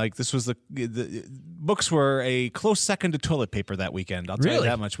seen, like, this was the books were a close second to toilet paper that weekend. I'll tell you Really?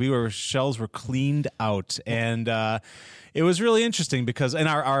 that much. Shelves were cleaned out. And it was really interesting because in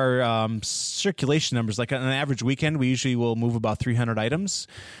our circulation numbers, like on an average weekend, we usually will move about 300 items.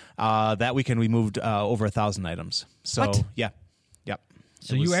 That weekend we moved over 1,000 items. So, What? yeah. Yep.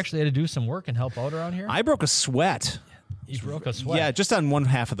 So It you was- actually had to do some work and help out around here? I broke a sweat. You broke a sweat. Yeah, just on one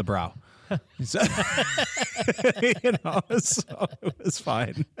half of the brow. So, so it was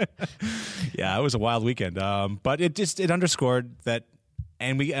fine. Yeah, it was a wild weekend. But it underscored that,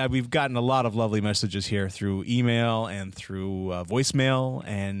 and we've gotten a lot of lovely messages here through email and through voicemail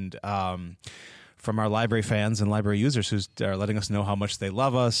and from our library fans and library users who are letting us know how much they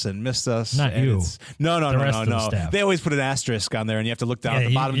love us and missed us. Not and you. No. The rest of the staff. They always put an asterisk on there, and you have to look down at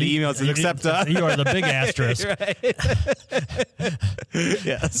the bottom of the emails and accept. You are the big asterisk.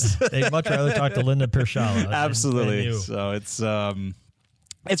 Yes. They'd much rather talk to Linda Pershala. Absolutely. Than you. So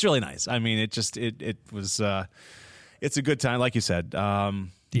it's really nice. I mean, it was it's a good time, like you said.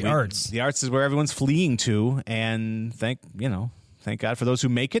 The arts is where everyone's fleeing to, and thank God for those who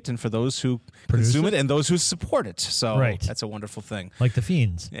make it and for those who consume it and those who support it. So that's a wonderful thing. Like the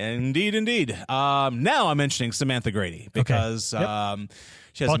Fiends. Indeed. Now I'm mentioning Samantha Grady because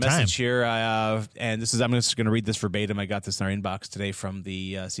she has a message here, and I'm just going to read this verbatim. I got this in our inbox today from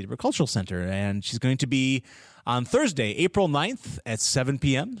the Cedarburg Cultural Center, and she's going to be on Thursday, April 9th at 7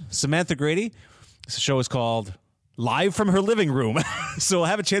 p.m. Samantha Grady. This show is called Live from Her Living Room. So we'll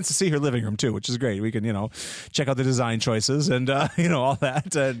have a chance to see her living room too, which is great. We can, check out the design choices and, all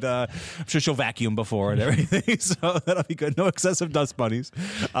that. And I'm sure she'll vacuum before and everything. So that'll be good. No excessive dust bunnies.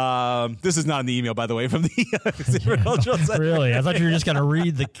 This is not in the email, by the way, from the Cultural Center. Really? I thought you were just going to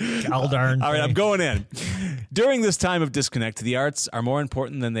read the darn All right, I'm going in. During this time of disconnect, the arts are more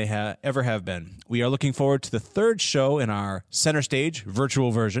important than they ever have been. We are looking forward to the third show in our Center Stage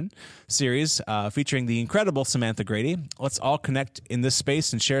virtual version series featuring the incredible Samantha Grady. Let's all connect in this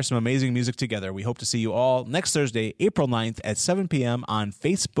space and share some amazing music together. We hope to see you all next Thursday, April 9th at 7 p.m. on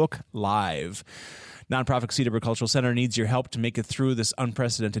Facebook Live. Nonprofit Cedarburg Cultural Center needs your help to make it through this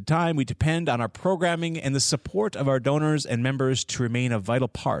unprecedented time. We depend on our programming and the support of our donors and members to remain a vital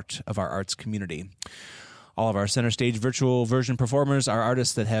part of our arts community. All of our Center Stage virtual version performers are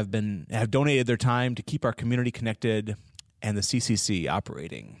artists that have donated their time to keep our community connected and the CCC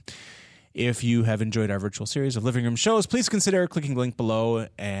operating. If you have enjoyed our virtual series of living room shows, please consider clicking the link below,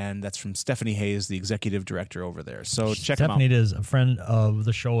 and that's from Stephanie Hayes, the executive director over there. So check them out. Stephanie is a friend of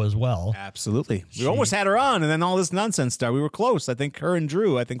the show as well. Absolutely. We almost had her on, and then all this nonsense started. We were close. I think her and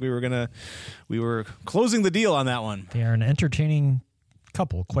Drew, we were closing the deal on that one. They are an entertaining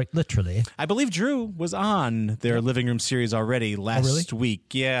couple, quite literally. I believe Drew was on their living room series already last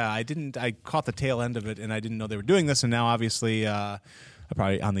week. Yeah, I caught the tail end of it, and I didn't know they were doing this, and now obviously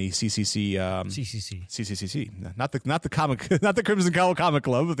probably on the CCC. CCCC, not the comic, not the Crimson Cowl Comic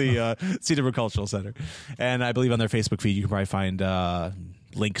Club, the Cedarburg Cultural Center, and I believe on their Facebook feed you can probably find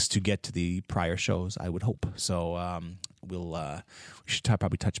links to get to the prior shows. I would hope so. We should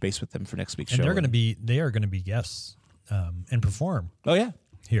probably touch base with them for next week's show. They are going to be guests and perform. Oh yeah,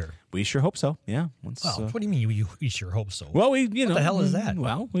 here. We sure hope so. Yeah. What do you mean we sure hope so? Well, what the hell is that?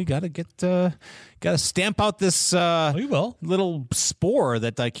 Well, we got to stamp out this we will. little spore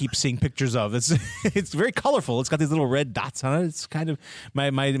that I keep seeing pictures of. It's very colorful. It's got these little red dots on it. It's kind of my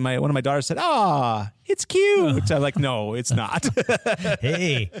one of my daughters said, it's cute. I'm like, no, it's not.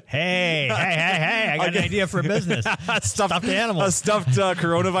 Hey, I got an idea for a business. Stuffed animals. A stuffed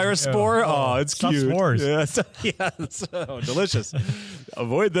coronavirus spore. Oh, it's stuffed cute. Spores. Yeah, so delicious.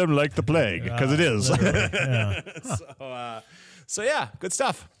 Avoid them like the plague, because it is. Yeah. So yeah, good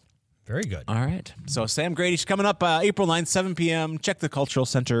stuff. Very good. All right. So Sam Grady's coming up April 9th, 7 p.m. Check the Cultural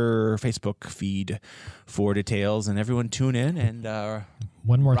Center Facebook feed for details, and everyone tune in and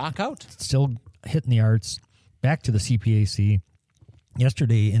one more rock out. Still hitting the arts. Back to the CPAC.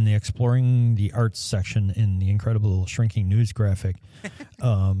 Yesterday in the Exploring the Arts section in the incredible Shrinking News graphic,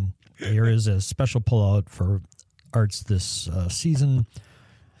 there is a special pullout for arts this season.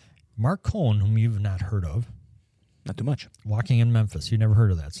 Mark Cohn, whom you've not heard of. Not too much. Walking in Memphis. You never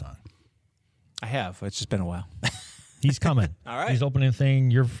heard of that song? I have. It's just been a while. He's coming. All right. He's opening a thing.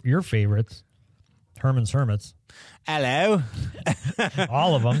 Your favorites. Herman's Hermits. Hello.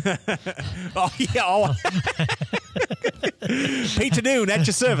 All of them. Oh, yeah. Peter Noon at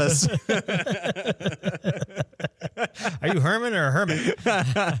your service. Are you Herman or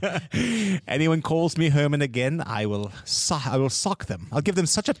Herman? Anyone calls me Herman again, I will sock them. I'll give them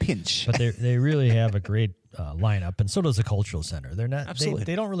such a pinch. But they really have a great lineup, and so does the Cultural Center. They're not. Absolutely.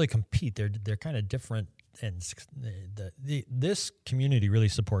 They don't really compete. They're kind of different, and this community really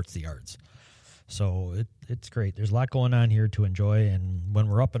supports the arts. So it's great. There's a lot going on here to enjoy, and when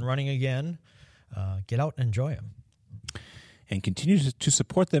we're up and running again, get out and enjoy them. And continue to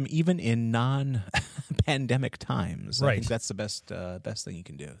support them even in non-pandemic times. Right. I think that's the best thing you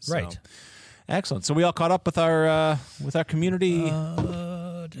can do. So, right. Excellent. So we all caught up with our community Did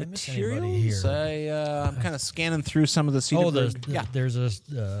I miss anybody materials. here? I'm kind of scanning through some of the Cedarburg. There's a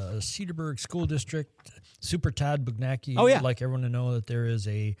Cedarburg School District, Super Todd Bugnacki. Oh, yeah. I'd like everyone to know that there is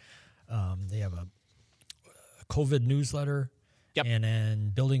they have a COVID newsletter, Yep. And then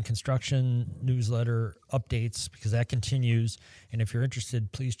building construction newsletter updates, because that continues. And if you're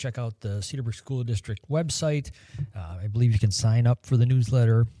interested, please check out the Cedarburg School District website. I believe you can sign up for the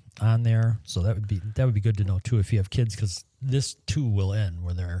newsletter on there. So that would be good to know too if you have kids, because this too will end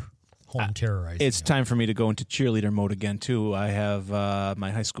where they're home terrorizing. It's time for me to go into cheerleader mode again too. I have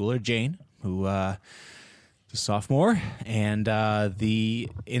my high schooler Jane, who is a sophomore, and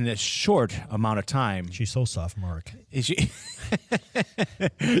in a short amount of time, She's so sophomoric.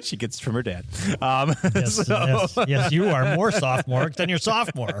 She gets from her dad. Yes, you are more sophomoric than your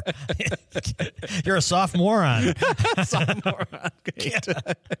sophomore. You're a sophomore. Great.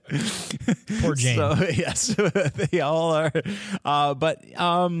 Poor Jane. So, yes, they all are. But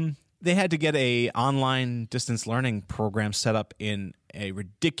they had to get a online distance learning program set up in a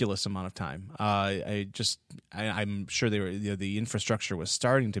ridiculous amount of time. I'm sure the infrastructure was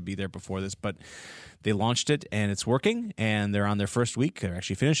starting to be there before this, but they launched it and it's working, and they're on their first week. They're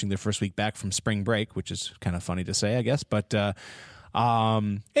actually finishing their first week back from spring break, which is kind of funny to say, I guess. But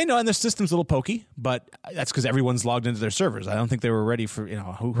and their system's a little pokey, but that's because everyone's logged into their servers. I don't think they were ready for,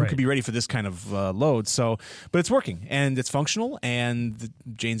 who could be ready for this kind of load. So, but it's working and it's functional, and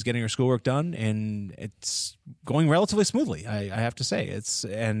Jane's getting her schoolwork done, and it's going relatively smoothly. I have to say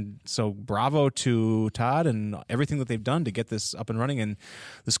and so bravo to Todd and everything that they've done to get this up and running. And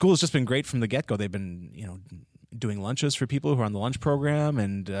the school has just been great from the get go. They've been, doing lunches for people who are on the lunch program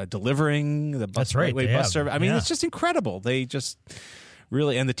and delivering the bus service. I mean, It's just incredible. They just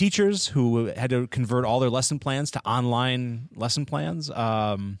really, and the teachers who had to convert all their lesson plans to online lesson plans.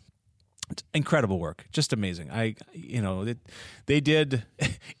 Incredible work, just amazing. They did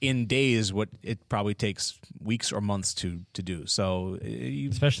in days what it probably takes weeks or months to do. So,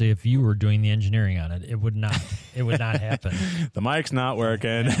 especially if you were doing the engineering on it, it would not happen. The mic's not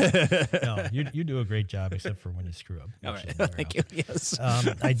working. No, you do a great job, except for when you screw up. All right, thank you. Yes,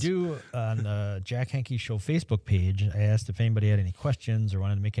 I do on the Jack Henke Show Facebook page. I asked if anybody had any questions or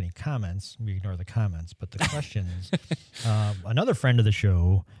wanted to make any comments. We ignore the comments, but the questions. Another friend of the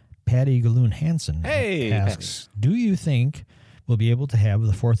show, Patty Galoon Hansen, asks, do you think we'll be able to have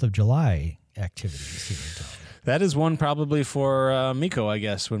the 4th of July activities here in town? That is one probably for Miko, I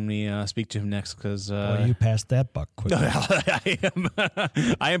guess, when we speak to him next. Because you passed that buck quickly.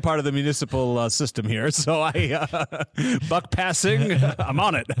 I am part of the municipal system here, so I buck passing. I'm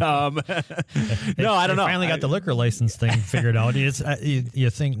on it. No, I don't know. Finally got the liquor license thing figured out. You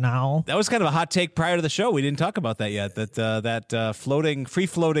think now? That was kind of a hot take prior to the show. We didn't talk about that yet. That free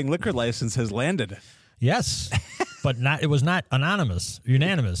floating liquor license has landed. Yes. But it was not unanimous,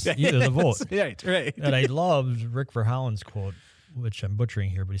 either the vote. Right. And I loved Rick Verhouwen's quote, which I'm butchering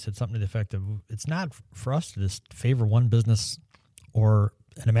here, but he said something to the effect of, it's not for us to just favor one business or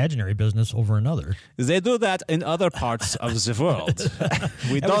an imaginary business over another. They do that in other parts of the world.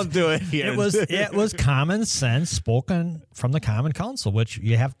 We don't do it here. It was common sense spoken from the Common Council, which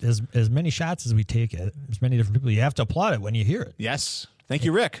you have, as many shots as we take it, as many different people, you have to applaud it when you hear it. Yes. Thank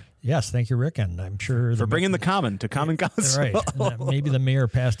you, Rick. Yes, thank you, Rick, and I'm sure for bringing the common to Common Council. Right. Maybe the mayor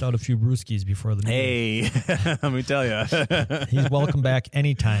passed out a few brewskis before the meeting. Hey, let me tell you, he's welcome back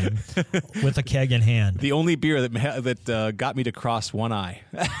anytime with a keg in hand. The only beer that got me to cross one eye.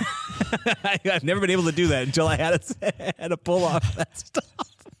 I've never been able to do that until I had to pull off that stuff.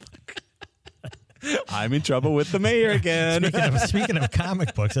 I'm in trouble with the mayor again. Speaking of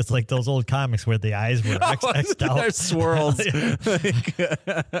comic books, it's like those old comics where the eyes were X'd out. They're swirls.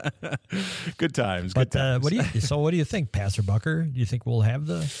 Good times. But good times. What do you think, Pastor Bucker? Do you think we'll have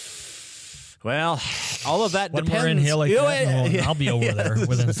the? Well, all of that One depends. more inhale like that, I'll be over there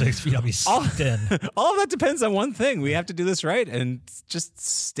within 6 feet. I'll be sucked in. All of that depends on one thing. We have to do this right and just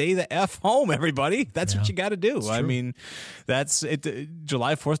stay the F home, everybody. That's what you got to do. I mean, that's it.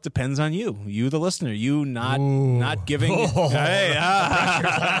 July 4th depends on you. You, the listener. You not giving. Hey,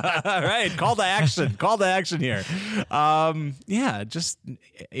 right. Call to action. Call to action here. Just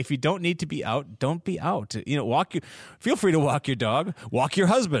if you don't need to be out, don't be out. Feel free to walk your dog. Walk your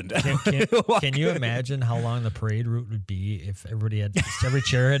husband. Can you imagine how long the parade route would be if every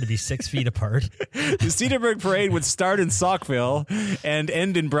chair had to be 6 feet apart? The Cedarburg parade would start in Saukville and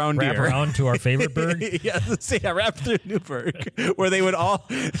end in Brown Deer. Wrap around to our favorite burg? Wrap through Newburgh, where they would all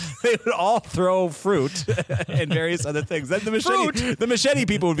throw fruit and various other things. Then the machete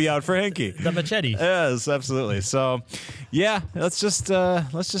people would be out for Henke. The machete. Yes, absolutely. So, let's just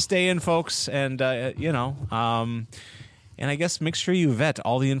stay in, folks, and and I guess make sure you vet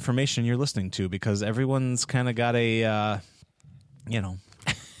all the information you're listening to, because everyone's kind of got a,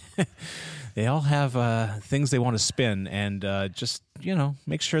 They all have things they want to spin, and just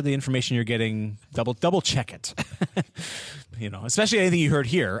make sure the information you're getting double check it. Especially anything you heard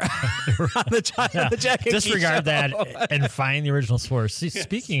here on the Jack and disregard Keith show. that and find the original source. See,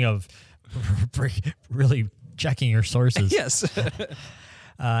 speaking of really checking your sources, Yes.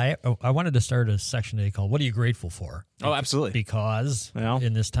 I wanted to start a section today called "What Are You Grateful For?" Oh, absolutely. Because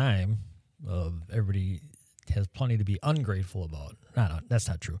in this time, everybody has plenty to be ungrateful about. That's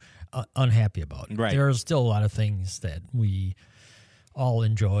not true. Unhappy about. Right. There are still a lot of things that we all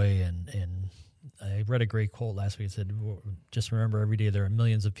enjoy, and I read a great quote last week. It said, "Just remember, every day there are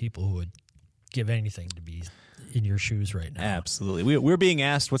millions of people who would give anything to be in your shoes right now." Absolutely. We're being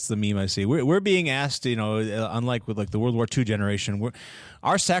asked, what's the meme I see? We're being asked, unlike with the World War II generation,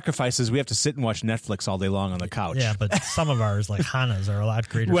 our sacrifices, we have to sit and watch Netflix all day long on the couch. Yeah, but some of ours, like Hannah's, are a lot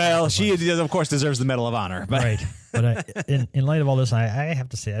greater. Well, she, of course, deserves the Medal of Honor. But. Right. But in light of all this, I have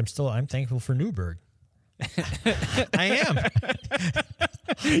to say, I'm thankful for Newberg. I am.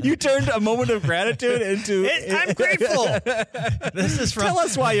 You turned a moment of gratitude into... I'm grateful. This is from... Tell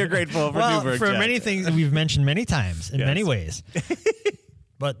us why you're grateful for Newberg, for Jack. many things that we've mentioned many times in Yes. many ways.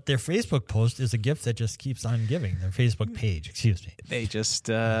 But their Facebook post is a gift that just keeps on giving. Their Facebook page, excuse me. They just,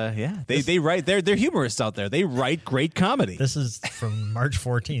 they write, they're humorists out there. They write great comedy. This is from March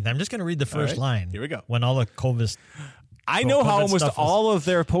 14th. I'm just going to read the first line. Here we go. When all the COVID... I know how COVID almost stuff all of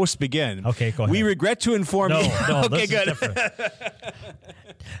their posts begin. Okay, go ahead. We regret to inform you. No, okay, this good. is different.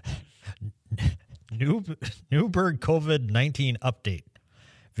 Newberg COVID-19 update.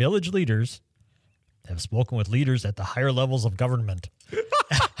 Village leaders have spoken with leaders at the higher levels of government.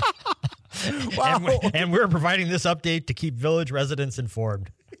 Wow. And we're providing this update to keep village residents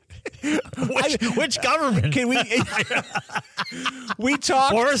informed. Which government? Can we? We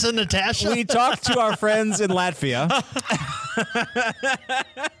talked. Boris and Natasha? We talked to our friends in Latvia,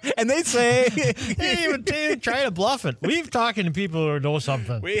 and they say They didn't even try to bluff it. We've talking to people who know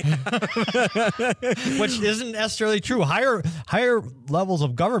something, which isn't necessarily true. Higher levels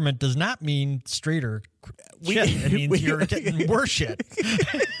of government does not mean straighter shit. It means you're getting worse shit.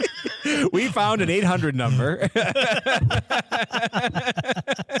 we found an 800 number.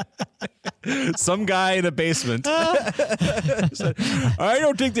 Some guy in a basement said, I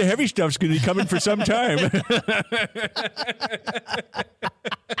don't think the heavy stuff's going to be coming for some time.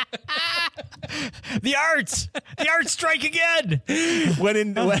 The arts strike again. When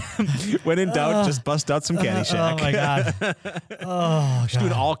in doubt, just bust out some Caddyshack. Oh my god! Oh, Just do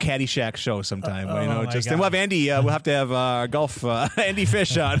an all Caddyshack show sometime. my and we'll God. have Andy. We'll have to have our golf Andy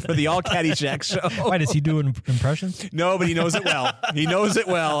Fish on for the all Caddyshack show. Why does he do impressions? No, but he knows it well. He knows it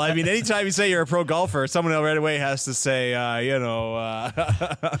well. I mean, anytime you say you're a pro golfer, someone right away has to say, No.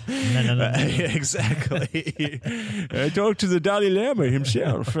 exactly. I talked to the Dalai Lama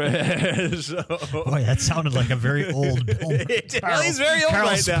himself. So, Boy, that sounded like a very old. well, he's very old Carl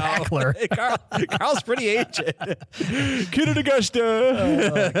right Spackler. now. Carl's pretty aged. Kid at Augusta.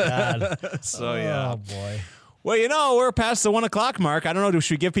 Oh god! So yeah. Oh boy. Well, we're past the 1 o'clock mark. I don't know.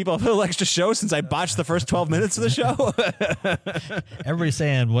 Should we give people a little extra show since I botched the first 12 minutes of the show? Everybody's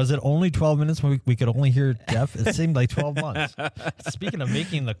saying, was it only 12 minutes when we could only hear Jeff? It seemed like 12 months. Speaking of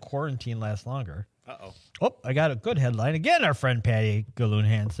making the quarantine last longer. Uh-oh. Oh, I got a good headline. Again, our friend Patty Galoon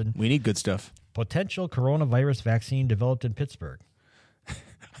Hansen. We need good stuff. Potential coronavirus vaccine developed in Pittsburgh.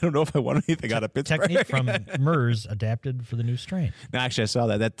 I don't know if I want anything out of Pittsburgh. Technique from MERS adapted for the new strain. No, actually, I saw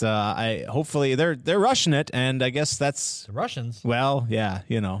that. Hopefully they're rushing it, and I guess that's The Russians. well, yeah,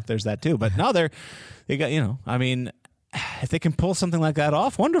 there's that too. But no, they got I mean, if they can pull something like that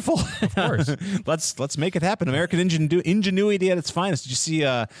off, wonderful. Of course. let's make it happen. American ingenuity at its finest. Did you see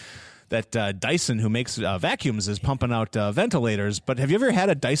that Dyson, who makes vacuums, is pumping out ventilators? But have you ever had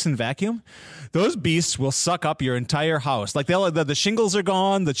a Dyson vacuum? Those beasts will suck up your entire house. Like the shingles are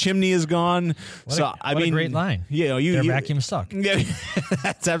gone, the chimney is gone. What a great line. Their vacuums suck. Yeah,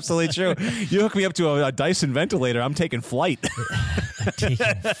 that's absolutely true. You hook me up to a Dyson ventilator, I'm taking flight. Taking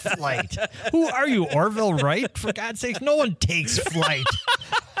flight. Who are you, Orville Wright? For God's sakes, no one takes flight.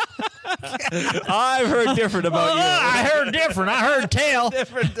 I've heard different about you. I heard different. I heard tail.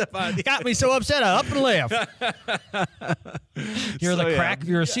 Different about you. Got me so upset. I up and left. You're So, the yeah. crack.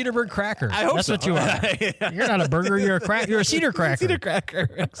 You're a Cedarburg cracker. I hope That's so. what you are. You're not a burger. You're a crack. You're a cedar cracker. Cedar cracker.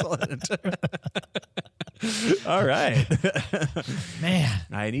 Excellent. All right. Man,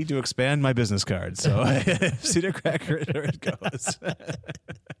 I need to expand my business card. So Cedar cracker, there it goes.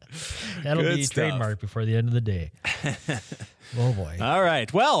 that'll Good be stuff. trademarked before the end of the day. Oh boy. All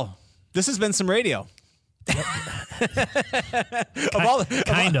right. Well, this has been some radio. Of all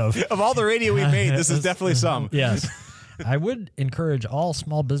the radio we made, this is definitely some. Yes. I would encourage all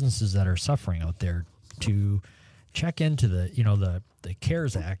small businesses that are suffering out there to check into the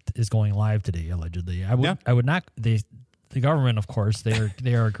CARES Act is going live today, allegedly. I would not. The government, of course,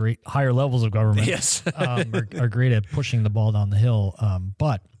 they are great. Higher levels of government, Yes. are great at pushing the ball down the hill.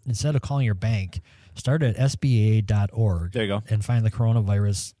 But instead of calling your bank, start at SBA.org. There you go. And find the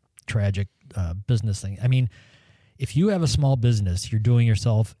coronavirus tragic business thing. I mean, if you have a small business, you're doing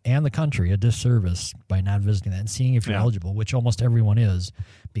yourself and the country a disservice by not visiting that and seeing if you're eligible, which almost everyone is,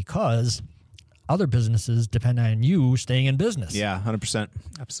 because other businesses depend on you staying in business. Yeah, 100%.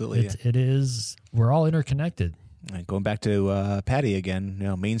 Absolutely. It is. We're all interconnected. And going back to Patty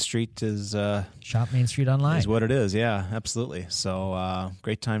again, Main Street is Shop Main Street online. is what it is. Yeah, absolutely. So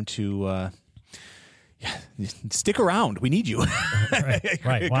great time to stick around. We need you.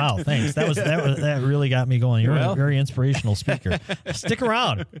 Right. Wow. Thanks. That really got me going. You're Well. a very inspirational speaker. Stick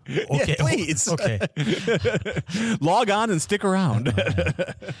around. Okay. please. Okay. Log on and stick around.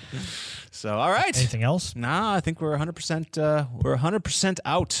 So, all right. Anything else? Nah, I think we're 100%. We're 100%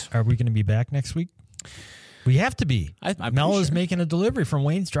 out. Are we going to be back next week? We have to be. I'm Mel pretty is sure. making a delivery from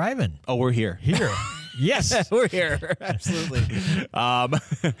Wayne's Drive-In. Oh, we're here. Here. Yes. We're here. Absolutely. I'll have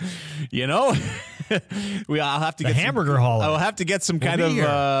to The get hamburger hauler. I'll have to get some kind We'll be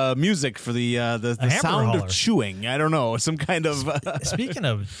of music for the hamburger sound hauler. of chewing. I don't know, some kind of Speaking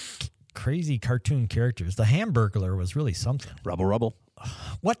of crazy cartoon characters, the Hamburglar was really something. rubble.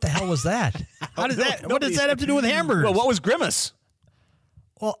 What the hell was that? How does that? What does that have to do with hamburgers? Well, what was Grimace?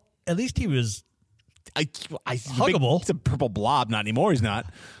 Well, at least he was. Huggable. It's a purple blob. Not anymore. He's not.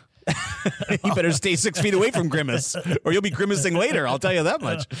 You better stay 6 feet away from Grimace, or you'll be grimacing later. I'll tell you that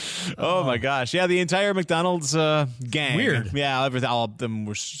much. Oh my gosh! Yeah, the entire McDonald's gang. Weird. Yeah, all of them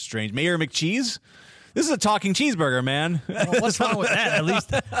were strange. Mayor McCheese. This is a talking cheeseburger, man. Well, what's wrong with that? At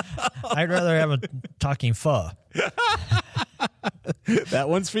least I'd rather have a talking pho. That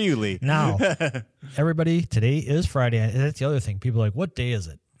one's for you, Lee. Now, everybody, today is Friday. And that's the other thing. People are like, what day is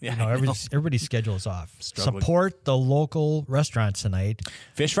it? Yeah, You I know. everybody's schedule is off. Struggling. Support the local restaurants tonight.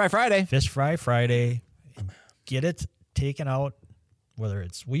 Fish Fry Friday. Fish Fry Friday. Get it taken out, whether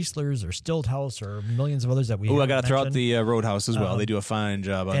it's Whistler's or Stilt House or millions of others that we Oh, I haven't got to throw out mentioned. the Roadhouse as well. They do a fine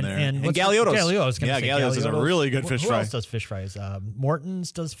job on there. And what's- Galeoto's. Galeoto, I was gonna say Galeoto's is a really good fish Who fry. else does fish fries?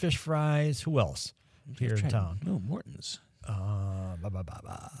 Morton's does fish fries. Who else here in town? No, Morton's.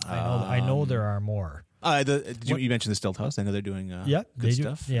 I know there are more. You mentioned the Stilt House. I know they're doing Yep, good they do.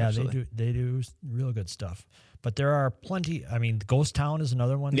 stuff. Yeah, Absolutely. they do real good stuff. But there are plenty. I mean, Ghost Town is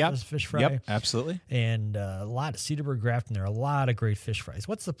another one that Yep. does fish fry. Yep, absolutely. And a lot of Cedarburg Grafton. There are a lot of great fish fries.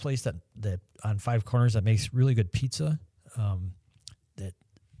 What's the place that on Five Corners that makes really good pizza? That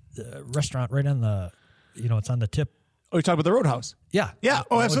the restaurant right on the, it's on the tip. Oh, you're talking about the Roadhouse? Yeah. Yeah.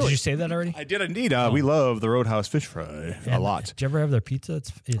 Oh, absolutely. Did you say that already? I did indeed. We love the Roadhouse fish fry a lot. Did you ever have their pizza?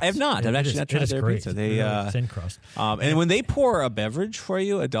 I have not. I've actually not tried their great. pizza. They Really thin crust. and when they pour a beverage for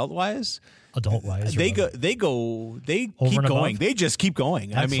you, adult wise, Adult wise, they keep and going. above? They just keep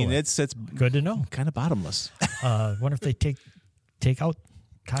going. I mean, Excellent. it's Good to know. kind of bottomless. Wonder if they take out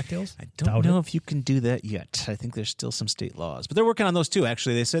cocktails. I don't know if you can do that yet. I think there's still some state laws, but they're working on those too.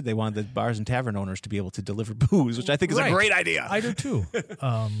 Actually, they said they wanted the bars and tavern owners to be able to deliver booze, which I think is a Right. great idea. I do too.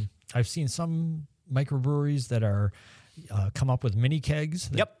 I've seen some microbreweries that are come up with mini kegs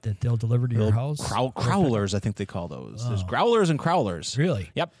that they'll deliver to your house. Crowlers, I think they call those. There's growlers and crowlers.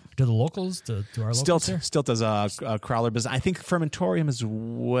 Really? Yep. Do the locals? Do our locals there? Stilt does a crowler business. I think Fermentorium as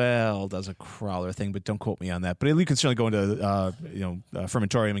well does a crowler thing, but don't quote me on that. But you can certainly go into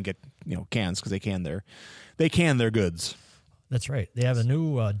Fermentorium and get cans because they can their goods. That's right. They have a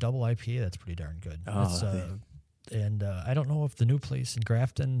new double IPA that's pretty darn good. And I don't know if the new place in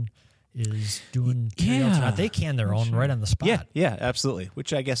Grafton is doing carry-outs or not. They can their own right on the spot. Yeah, absolutely.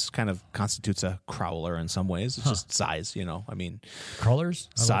 Which I guess kind of constitutes a crowler in some ways. It's just size, I mean, Crawlers?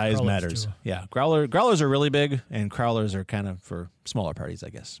 I love size crawlers, matters. too. Yeah, growlers are really big, and crowlers are kind of for smaller parties, I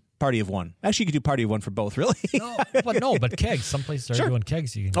guess. Party of one. Actually, you could do party of one for both, really. But kegs. Some places are doing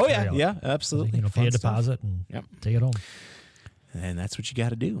kegs. You can Oh carry yeah, out. yeah, absolutely. Pay Fun a stuff. deposit and Yep. take it home. And that's what you got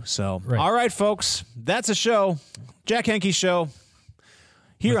to do. So, Right. all right, folks, that's a show. Jack Henke Show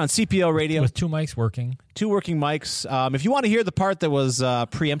here on CPL Radio. With two mics working. Two working mics. If you want to hear the part that was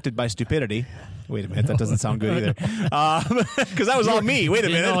preempted by stupidity. Wait a minute, that doesn't sound good either. Because that was all me. Wait a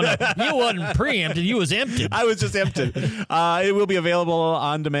minute. No, you wasn't preempted. You was empty. I was just emptied. It will be available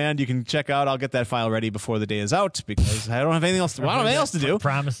on demand. You can check out. I'll get that file ready before the day is out because I don't have anything else. I don't have anything else to do.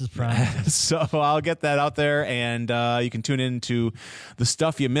 Promises. So I'll get that out there, and you can tune in to the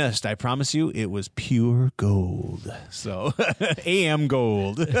stuff you missed. I promise you, it was pure gold. So AM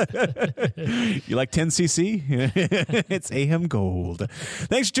gold. You like 10 FCC. It's AM Gold.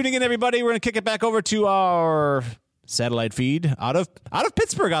 Thanks for tuning in, everybody. We're going to kick it back over to our satellite feed out of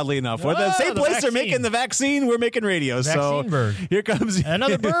Pittsburgh, oddly enough. We're the same place they're making the vaccine, we're making radio. Vaccine-burg. So here comes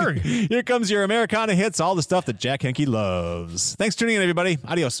another bird. Here comes your Americana hits, all the stuff that Jack Henke loves. Thanks for tuning in, everybody.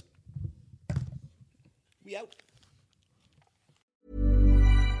 Adios. We out.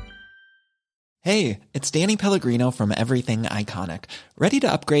 Hey, it's Danny Pellegrino from Everything Iconic. Ready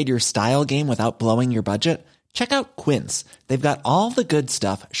to upgrade your style game without blowing your budget? Check out Quince. They've got all the good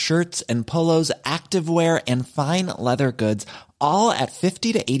stuff, shirts and polos, activewear, and fine leather goods, all at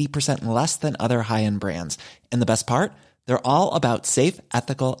 50 to 80% less than other high-end brands. And the best part? They're all about safe,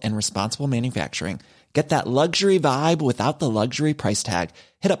 ethical, and responsible manufacturing. Get that luxury vibe without the luxury price tag.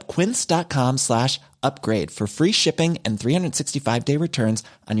 Hit up quince.com/upgrade for free shipping and 365-day returns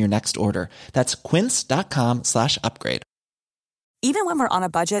on your next order. That's quince.com/upgrade. Even when we're on a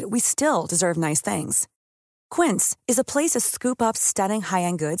budget, we still deserve nice things. Quince is a place to scoop up stunning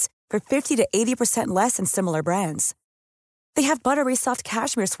high-end goods for 50 to 80% less than similar brands. They have buttery soft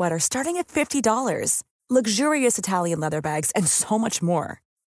cashmere sweaters starting at $50, luxurious Italian leather bags, and so much more.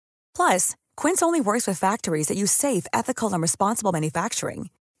 Plus, Quince only works with factories that use safe, ethical, and responsible manufacturing.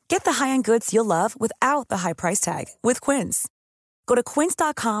 Get the high-end goods you'll love without the high price tag with Quince. Go to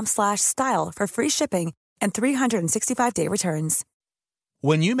quince.com/style for free shipping and 365-day returns.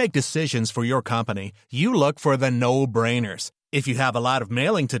 When you make decisions for your company, you look for the no-brainers. If you have a lot of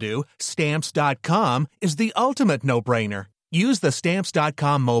mailing to do, Stamps.com is the ultimate no-brainer. Use the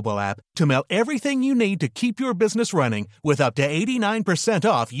Stamps.com mobile app to mail everything you need to keep your business running with up to 89%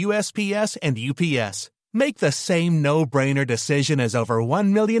 off USPS and UPS. Make the same no-brainer decision as over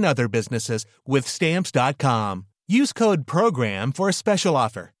 1 million other businesses with Stamps.com. Use code PROGRAM for a special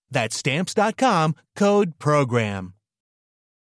offer. That's Stamps.com, code PROGRAM.